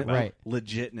they're this, talking let me- about. Right.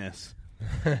 Legitness.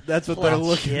 That's what they're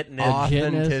looking at.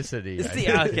 Authenticity.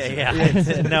 Okay,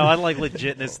 yeah. No, I like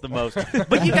legitness the most.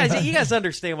 But you guys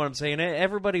understand what I'm saying.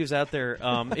 Everybody who's out there,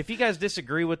 if you guys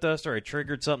disagree with us or I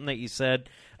triggered something that you said,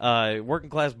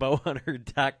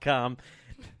 workingclassbowhunter.com.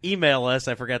 Email us.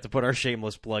 I forgot to put our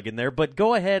shameless plug in there, but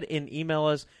go ahead and email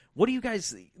us. What do you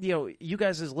guys, you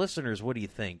guys as listeners, what do you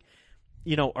think?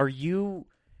 Are you,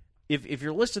 if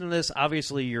you're listening to this,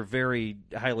 obviously you're very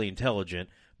highly intelligent,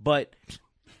 but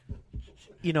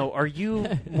are you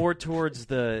more towards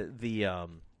the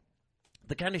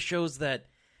kind of shows that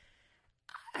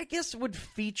I guess would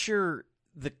feature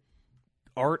the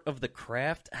art of the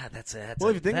craft? Well,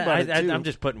 if you think about it, too- I'm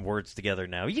just putting words together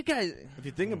now. You guys, If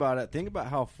you think about it, think about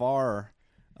how far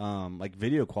like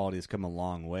video quality has come a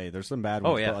long way. There's some bad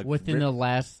ones. Oh, yeah. but, like, Within the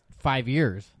last 5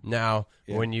 years. Now,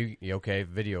 when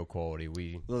video quality,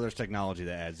 well, there's technology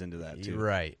that adds into that too.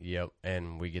 Right, yep.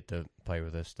 And we get to play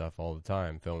with this stuff all the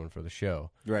time, filming for the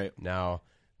show. Right. Now,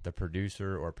 the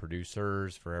producer or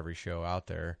producers for every show out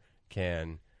there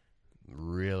can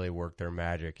really work their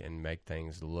magic and make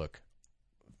things look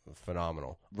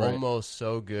phenomenal. Right. Almost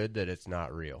so good that it's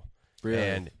not real.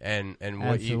 Really? And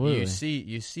what you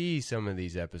see some of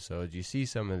these episodes, you see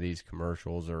some of these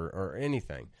commercials or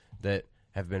anything that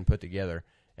have been put together,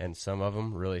 and some of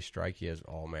them really strike you as,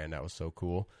 oh man, that was so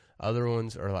cool. Other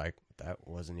ones are like, that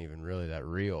wasn't even really that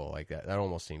real. Like that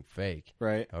almost seemed fake.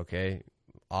 Right. Okay.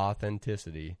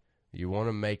 Authenticity. You want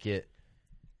to make it.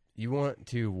 You want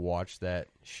to watch that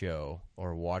show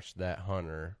or watch that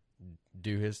hunter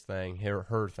do his thing,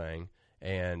 her thing,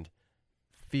 and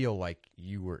feel like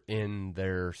you were in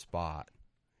their spot.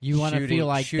 You want to feel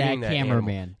like that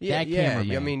cameraman.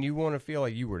 Cameraman. I mean, you want to feel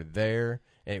like you were there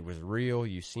and it was real.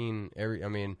 You seen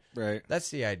right. That's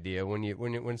the idea.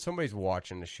 When somebody's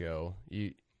watching the show,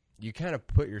 you kind of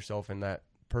put yourself in that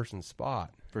person's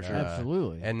spot. For sure.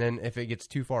 Absolutely. And then if it gets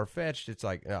too far fetched, it's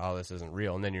like, oh, this isn't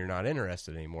real, and then you're not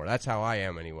interested anymore. That's how I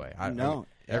am anyway.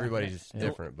 Everybody's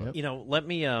different, but let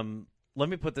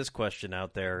me put this question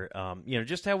out there.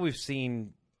 Just how we've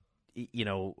seen,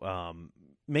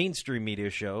 mainstream media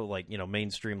show, like,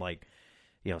 mainstream, like,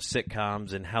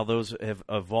 sitcoms, and how those have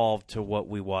evolved to what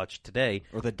we watch today.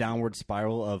 Or the downward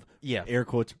spiral of, air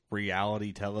quotes,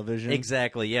 reality television.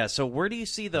 Exactly, yeah. So where do you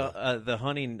see the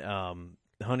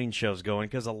hunting shows going?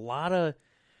 Because a lot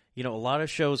of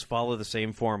shows follow the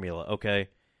same formula. Okay,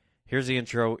 here's the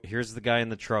intro. Here's the guy in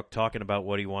the truck talking about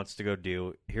what he wants to go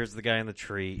do. Here's the guy in the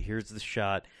tree. Here's the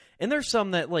shot. And there's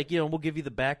some that, like, we'll give you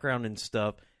the background and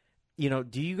stuff.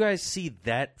 Do you guys see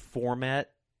that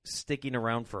format sticking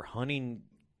around for hunting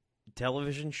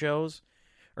television shows?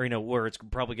 Or, where it's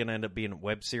probably going to end up being a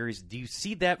web series. Do you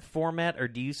see that format, or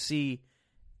do you see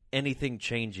anything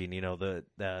changing, the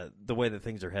way that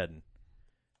things are heading?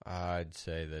 I'd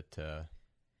say that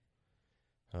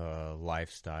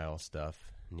lifestyle stuff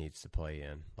needs to play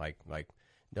in. Like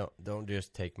don't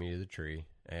just take me to the tree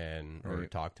or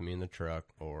talk to me in the truck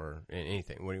or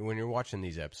anything. When you're watching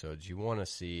these episodes, you want to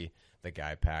see the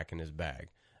guy packing his bag.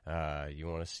 You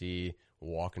want to see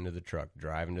walking to the truck,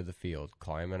 driving to the field,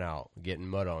 climbing out, getting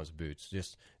mud on his boots,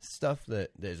 just stuff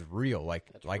that is real. Like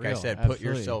real. I said, Absolutely. Put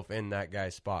yourself in that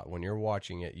guy's spot. When you're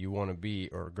watching it, you want to be,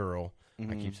 or girl,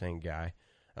 I keep saying guy,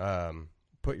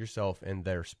 put yourself in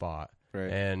their spot.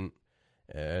 Right.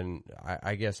 And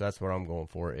I guess that's what I'm going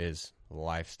for is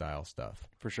lifestyle stuff.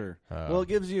 For sure. Well, it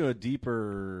gives you a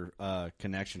deeper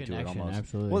connection to it almost.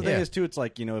 Absolutely. Well, the thing is, too, it's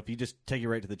like, if you just take it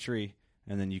right to the tree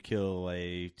and then you kill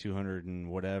a 200 and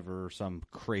whatever, some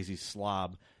crazy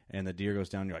slob, and the deer goes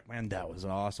down, you're like, man, that was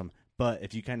awesome. But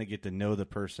if you kind of get to know the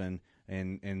person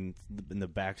and in the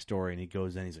backstory, and he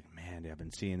goes in, he's like, man, I've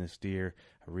been seeing this deer.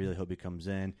 I really hope he comes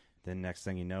in. Then next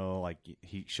thing you know, like,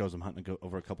 he shows him hunting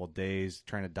over a couple of days,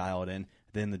 trying to dial it in.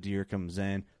 Then the deer comes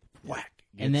in, whack,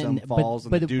 and then falls,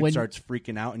 and the dude starts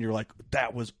freaking out, and you're like,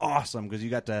 that was awesome, because you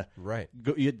got to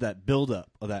you get that build up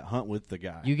of that hunt with the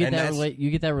guy. You get you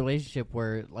get that relationship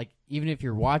where, like, even if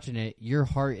you're watching it, your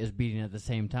heart is beating at the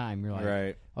same time. You're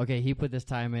like, okay, he put this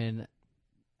time in.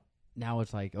 Now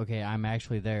it's like, okay, I'm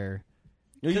actually there.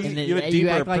 You have a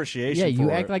deeper appreciation.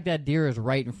 You act like that deer is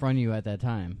right in front of you at that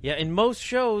time. Yeah, in most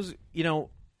shows,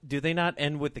 do they not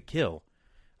end with the kill?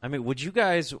 I mean, would you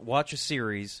guys watch a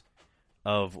series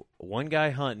of one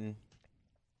guy hunting,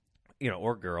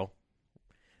 or girl?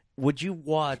 Would you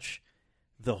watch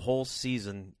the whole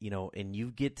season, and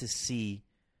you get to see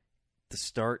the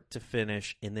start to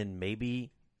finish, and then maybe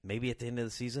at the end of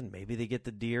the season, maybe they get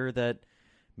the deer that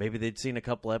maybe they'd seen a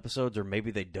couple episodes, or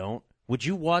maybe they don't? Would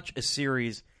you watch a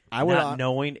series not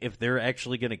knowing if they're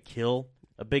actually going to kill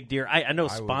a big deer? I know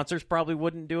sponsors probably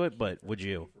wouldn't do it, but would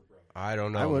you? I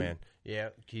don't know, man. Yeah,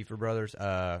 Kiefer Brothers.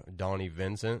 Donnie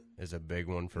Vincent is a big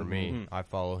one for me. I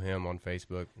follow him on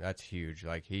Facebook. That's huge.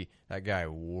 Like that guy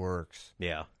works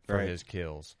for his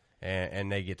kills,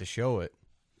 and they get to show it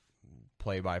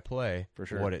play by play for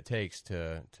sure what it takes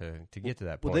to get to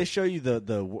that point. Well, they show you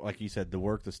the like you said, the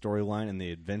work, the storyline, and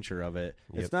the adventure of it.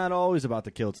 Yep. It's not always about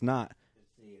the kill. It's not.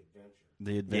 It's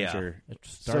the adventure. Yeah.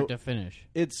 It's start to finish.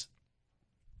 It's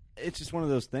just one of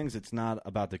those things. It's not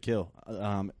about the kill.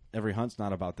 Every hunt's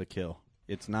not about the kill.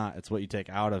 It's not. It's what you take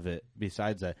out of it.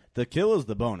 Besides that, the kill is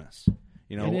the bonus.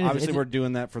 Obviously we're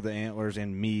doing that for the antlers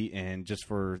and meat and just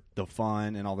for the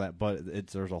fun and all that. But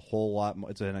there's a whole lot more.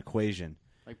 It's an equation.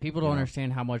 Like, people don't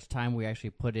understand how much time we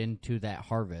actually put into that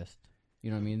harvest.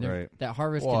 You know what I mean? That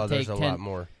harvest can take there's a lot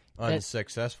more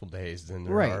unsuccessful days than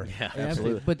there Right. are. Yeah,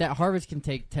 Absolutely. But that harvest can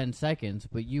take 10 seconds,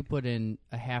 but you put in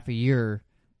a half a year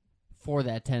for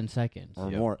that 10 seconds. or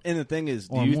more. And the thing is,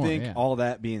 do Or you more, think yeah. all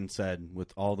that being said,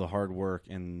 with all the hard work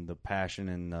and the passion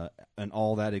and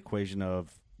all that equation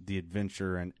of the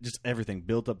adventure and just everything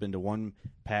built up into one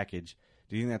package,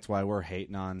 do you think that's why we're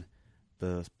hating on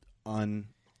the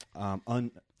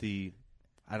the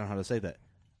I don't know how to say that,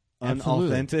 Absolutely.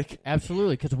 unauthentic?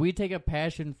 Absolutely, because we take a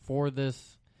passion for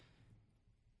this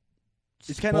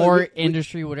It's kinda sport like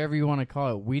industry, whatever you want to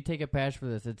call it. We take a passion for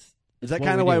this. Is that what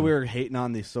kind of we why do. we were hating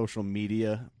on the social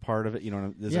media part of it? You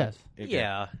know, Yes.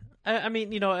 Yeah. I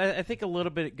mean, I think a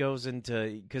little bit it goes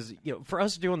into, because, for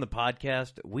us doing the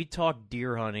podcast, we talk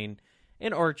deer hunting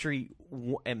and archery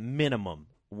at minimum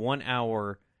 1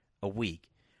 hour a week.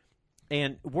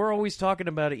 And we're always talking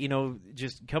about it,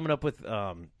 just coming up with,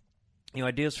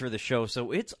 ideas for the show.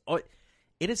 So it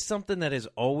is something that is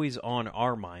always on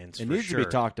our minds. It for needs sure. to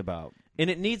be talked about.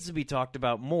 And it needs to be talked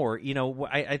about more.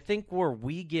 I think where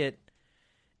we get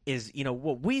is,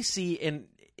 what we see, and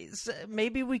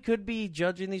maybe we could be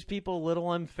judging these people a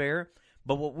little unfair,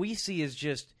 but what we see is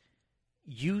just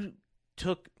you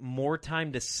took more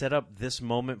time to set up this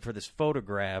moment for this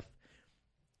photograph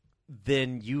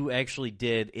than you actually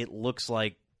did. It looks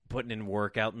like putting in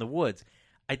work out in the woods.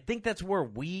 I think that's where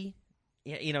we,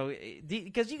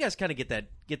 because you guys kind of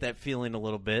get that feeling a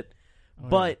little bit,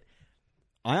 but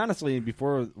I honestly,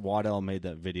 before Waddell made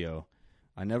that video,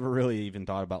 I never really even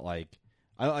thought about, like,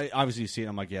 I obviously see it,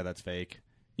 I'm like, yeah, that's fake.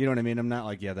 You know what I mean? I'm not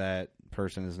like, yeah, that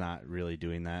person is not really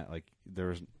doing that. Like,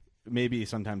 maybe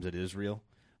sometimes it is real,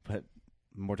 but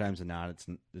more times than not,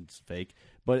 it's fake.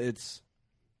 But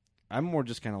I'm more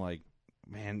just kind of like,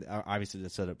 man, obviously the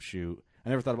setup shoot. I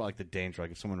never thought about, like, the danger,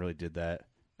 like, if someone really did that.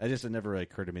 It never really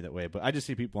occurred to me that way. But I just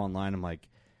see people online, I'm like,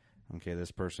 okay,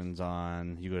 this person's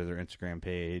on, you go to their Instagram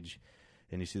page,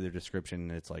 and you see their description,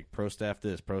 and it's like pro staff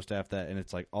this, pro staff that, and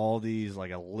it's like all these,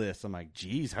 like a list. I'm like,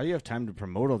 geez, how do you have time to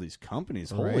promote all these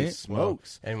companies? Holy Right.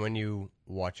 smokes. Well, and when you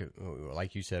watch it,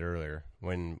 like you said earlier,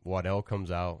 when Waddell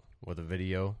comes out with a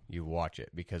video, you watch it,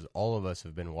 because all of us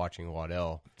have been watching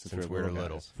Waddell since we were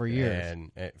little. For years.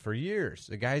 And for years.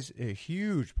 The guy's a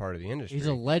huge part of the industry. He's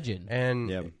a legend.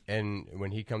 And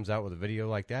when he comes out with a video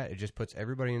like that, it just puts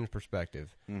everybody in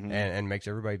perspective and makes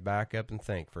everybody back up and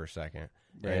think for a second.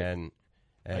 Right. And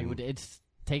It's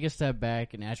take a step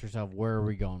back and ask yourself, where are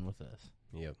we going with this?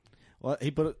 Yep. Well, he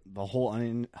put the whole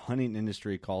hunting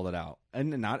industry called it out.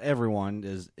 And not everyone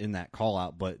is in that call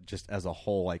out, but just as a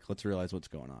whole, like, let's realize what's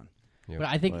going on. Yep. But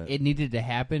I think it needed to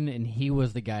happen, and he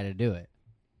was the guy to do it.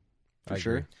 For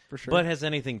sure. But has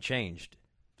anything changed?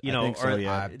 I think so,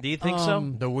 yeah. Do you think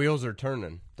so? The wheels are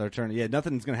turning. They're turning. Yeah,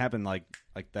 nothing's going to happen like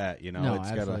that, No, It's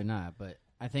absolutely not. But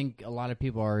I think a lot of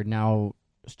people are now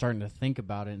starting to think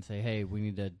about it and say, hey, we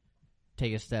need to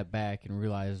take a step back and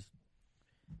realize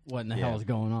what in the hell is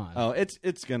going on. Oh,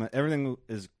 it's gonna everything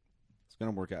is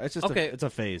gonna work out. It's just Okay. it's a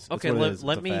phase. That's Okay, what it is.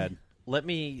 let It's a fad.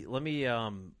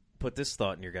 me put this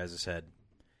thought in your guys' head.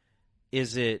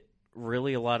 Is it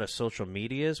really a lot of social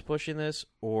media is pushing this,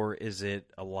 or is it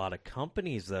a lot of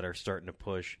companies that are starting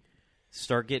to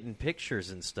start getting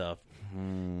pictures and stuff?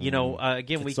 Again,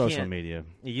 It's we social can't. media.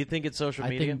 You think it's social I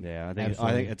media? think- Yeah, I think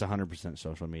Absolutely. it's 100%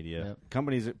 social media. Yep.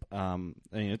 Companies,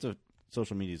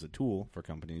 social media is a tool for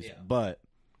companies, but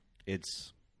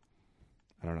it's,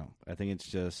 I don't know. I think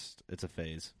it's a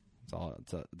phase.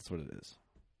 That's what it is,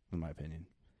 in my opinion.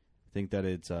 I think that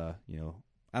it's, I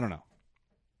don't know.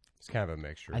 It's kind of a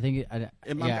mixture. I think I'm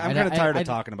kind of tired of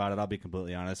talking about it. I'll be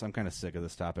completely honest. I'm kind of sick of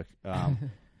this topic.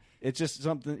 It's just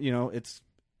something,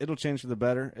 it'll change for the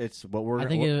better. It's what we're. I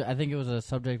think it was a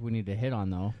subject we need to hit on,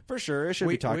 though. For sure, it should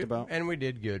be talked about. And we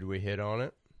did good. We hit on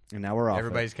it. And now we're off.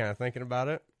 Everybody's kind of thinking about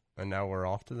it, and now we're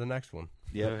off to the next one.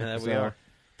 Yep, There we so, are.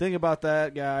 Think about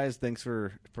that, guys. Thanks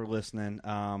for listening.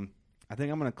 I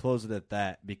think I'm going to close it at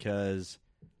that because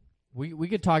We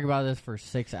could talk about this for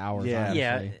 6 hours. Yeah. honestly.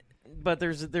 Yeah, but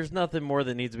there's nothing more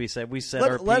that needs to be said. We said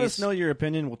our let piece. us know your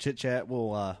opinion. We'll chit chat.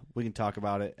 We can talk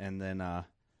about it, and then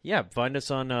Yeah, find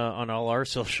us on all our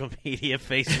social media: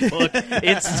 Facebook,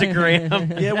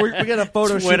 Instagram. yeah, we got a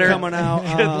photo shoot Twitter. coming out.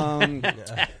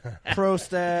 Pro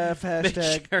staff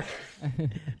hashtag. Sure.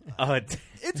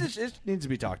 It needs to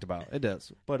be talked about. It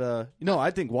does, but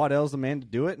I think Waddell's the man to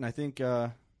do it, and I think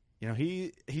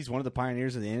he's one of the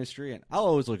pioneers of the industry, and I'll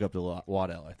always look up to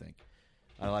Waddell. I think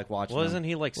I like watching. Wasn't him.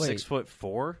 he like Wait.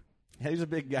 6'4"? He's a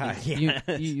big guy.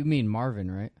 You mean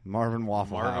Marvin, right? Marvin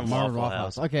Waffle House. Marvin Waffle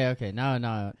House. Okay. Now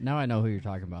I know who you're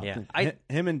talking about. Yeah,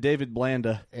 him and David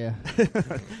Blanda. Yeah.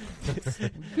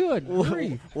 Good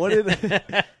grief. What did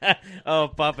Oh,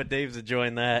 Papa Dave's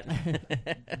enjoying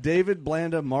that. David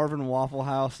Blanda, Marvin Waffle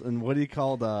House, and what do you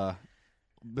call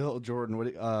Bill Jordan? What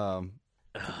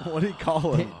do you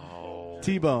call him?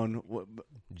 T-Bone.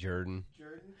 Jordan.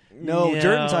 No, Yeah.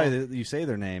 Jordan's how you say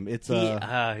their name. It's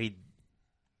he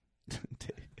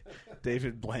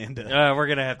David Blanda. we're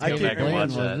gonna have to I go can't back and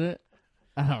Bland, watch that. wasn't it?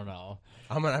 I don't know.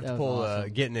 I'm gonna have That to was pull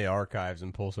awesome. get in the archives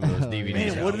and pull some of those DVDs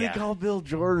Man, out. what did he call Bill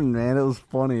Jordan, man? It was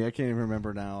funny. I can't even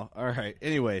remember now. All right.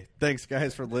 Anyway, thanks,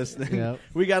 guys, for listening. Yep.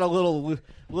 We got a little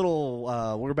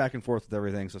we're back and forth with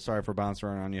everything, so sorry for bouncing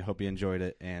around on you. Hope you enjoyed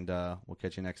it, and we'll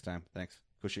catch you next time. Thanks.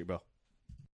 Go shoot your bow.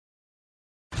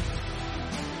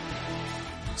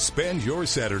 Spend your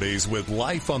Saturdays with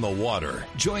Life on the Water.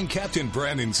 Join Captain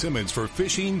Brandon Simmons for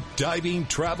fishing, diving,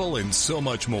 travel, and so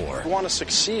much more. You want to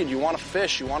succeed. You want to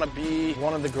fish. You want to be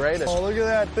one of the greatest. Oh, look at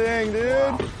that thing, dude.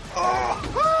 Wow.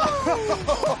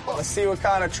 Oh. Let's see what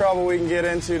kind of trouble we can get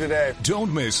into today.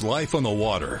 Don't miss Life on the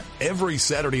Water every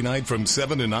Saturday night from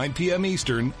 7 to 9 p.m.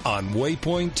 Eastern on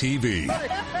Waypoint TV.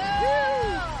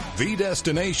 The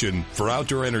destination for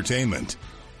outdoor entertainment.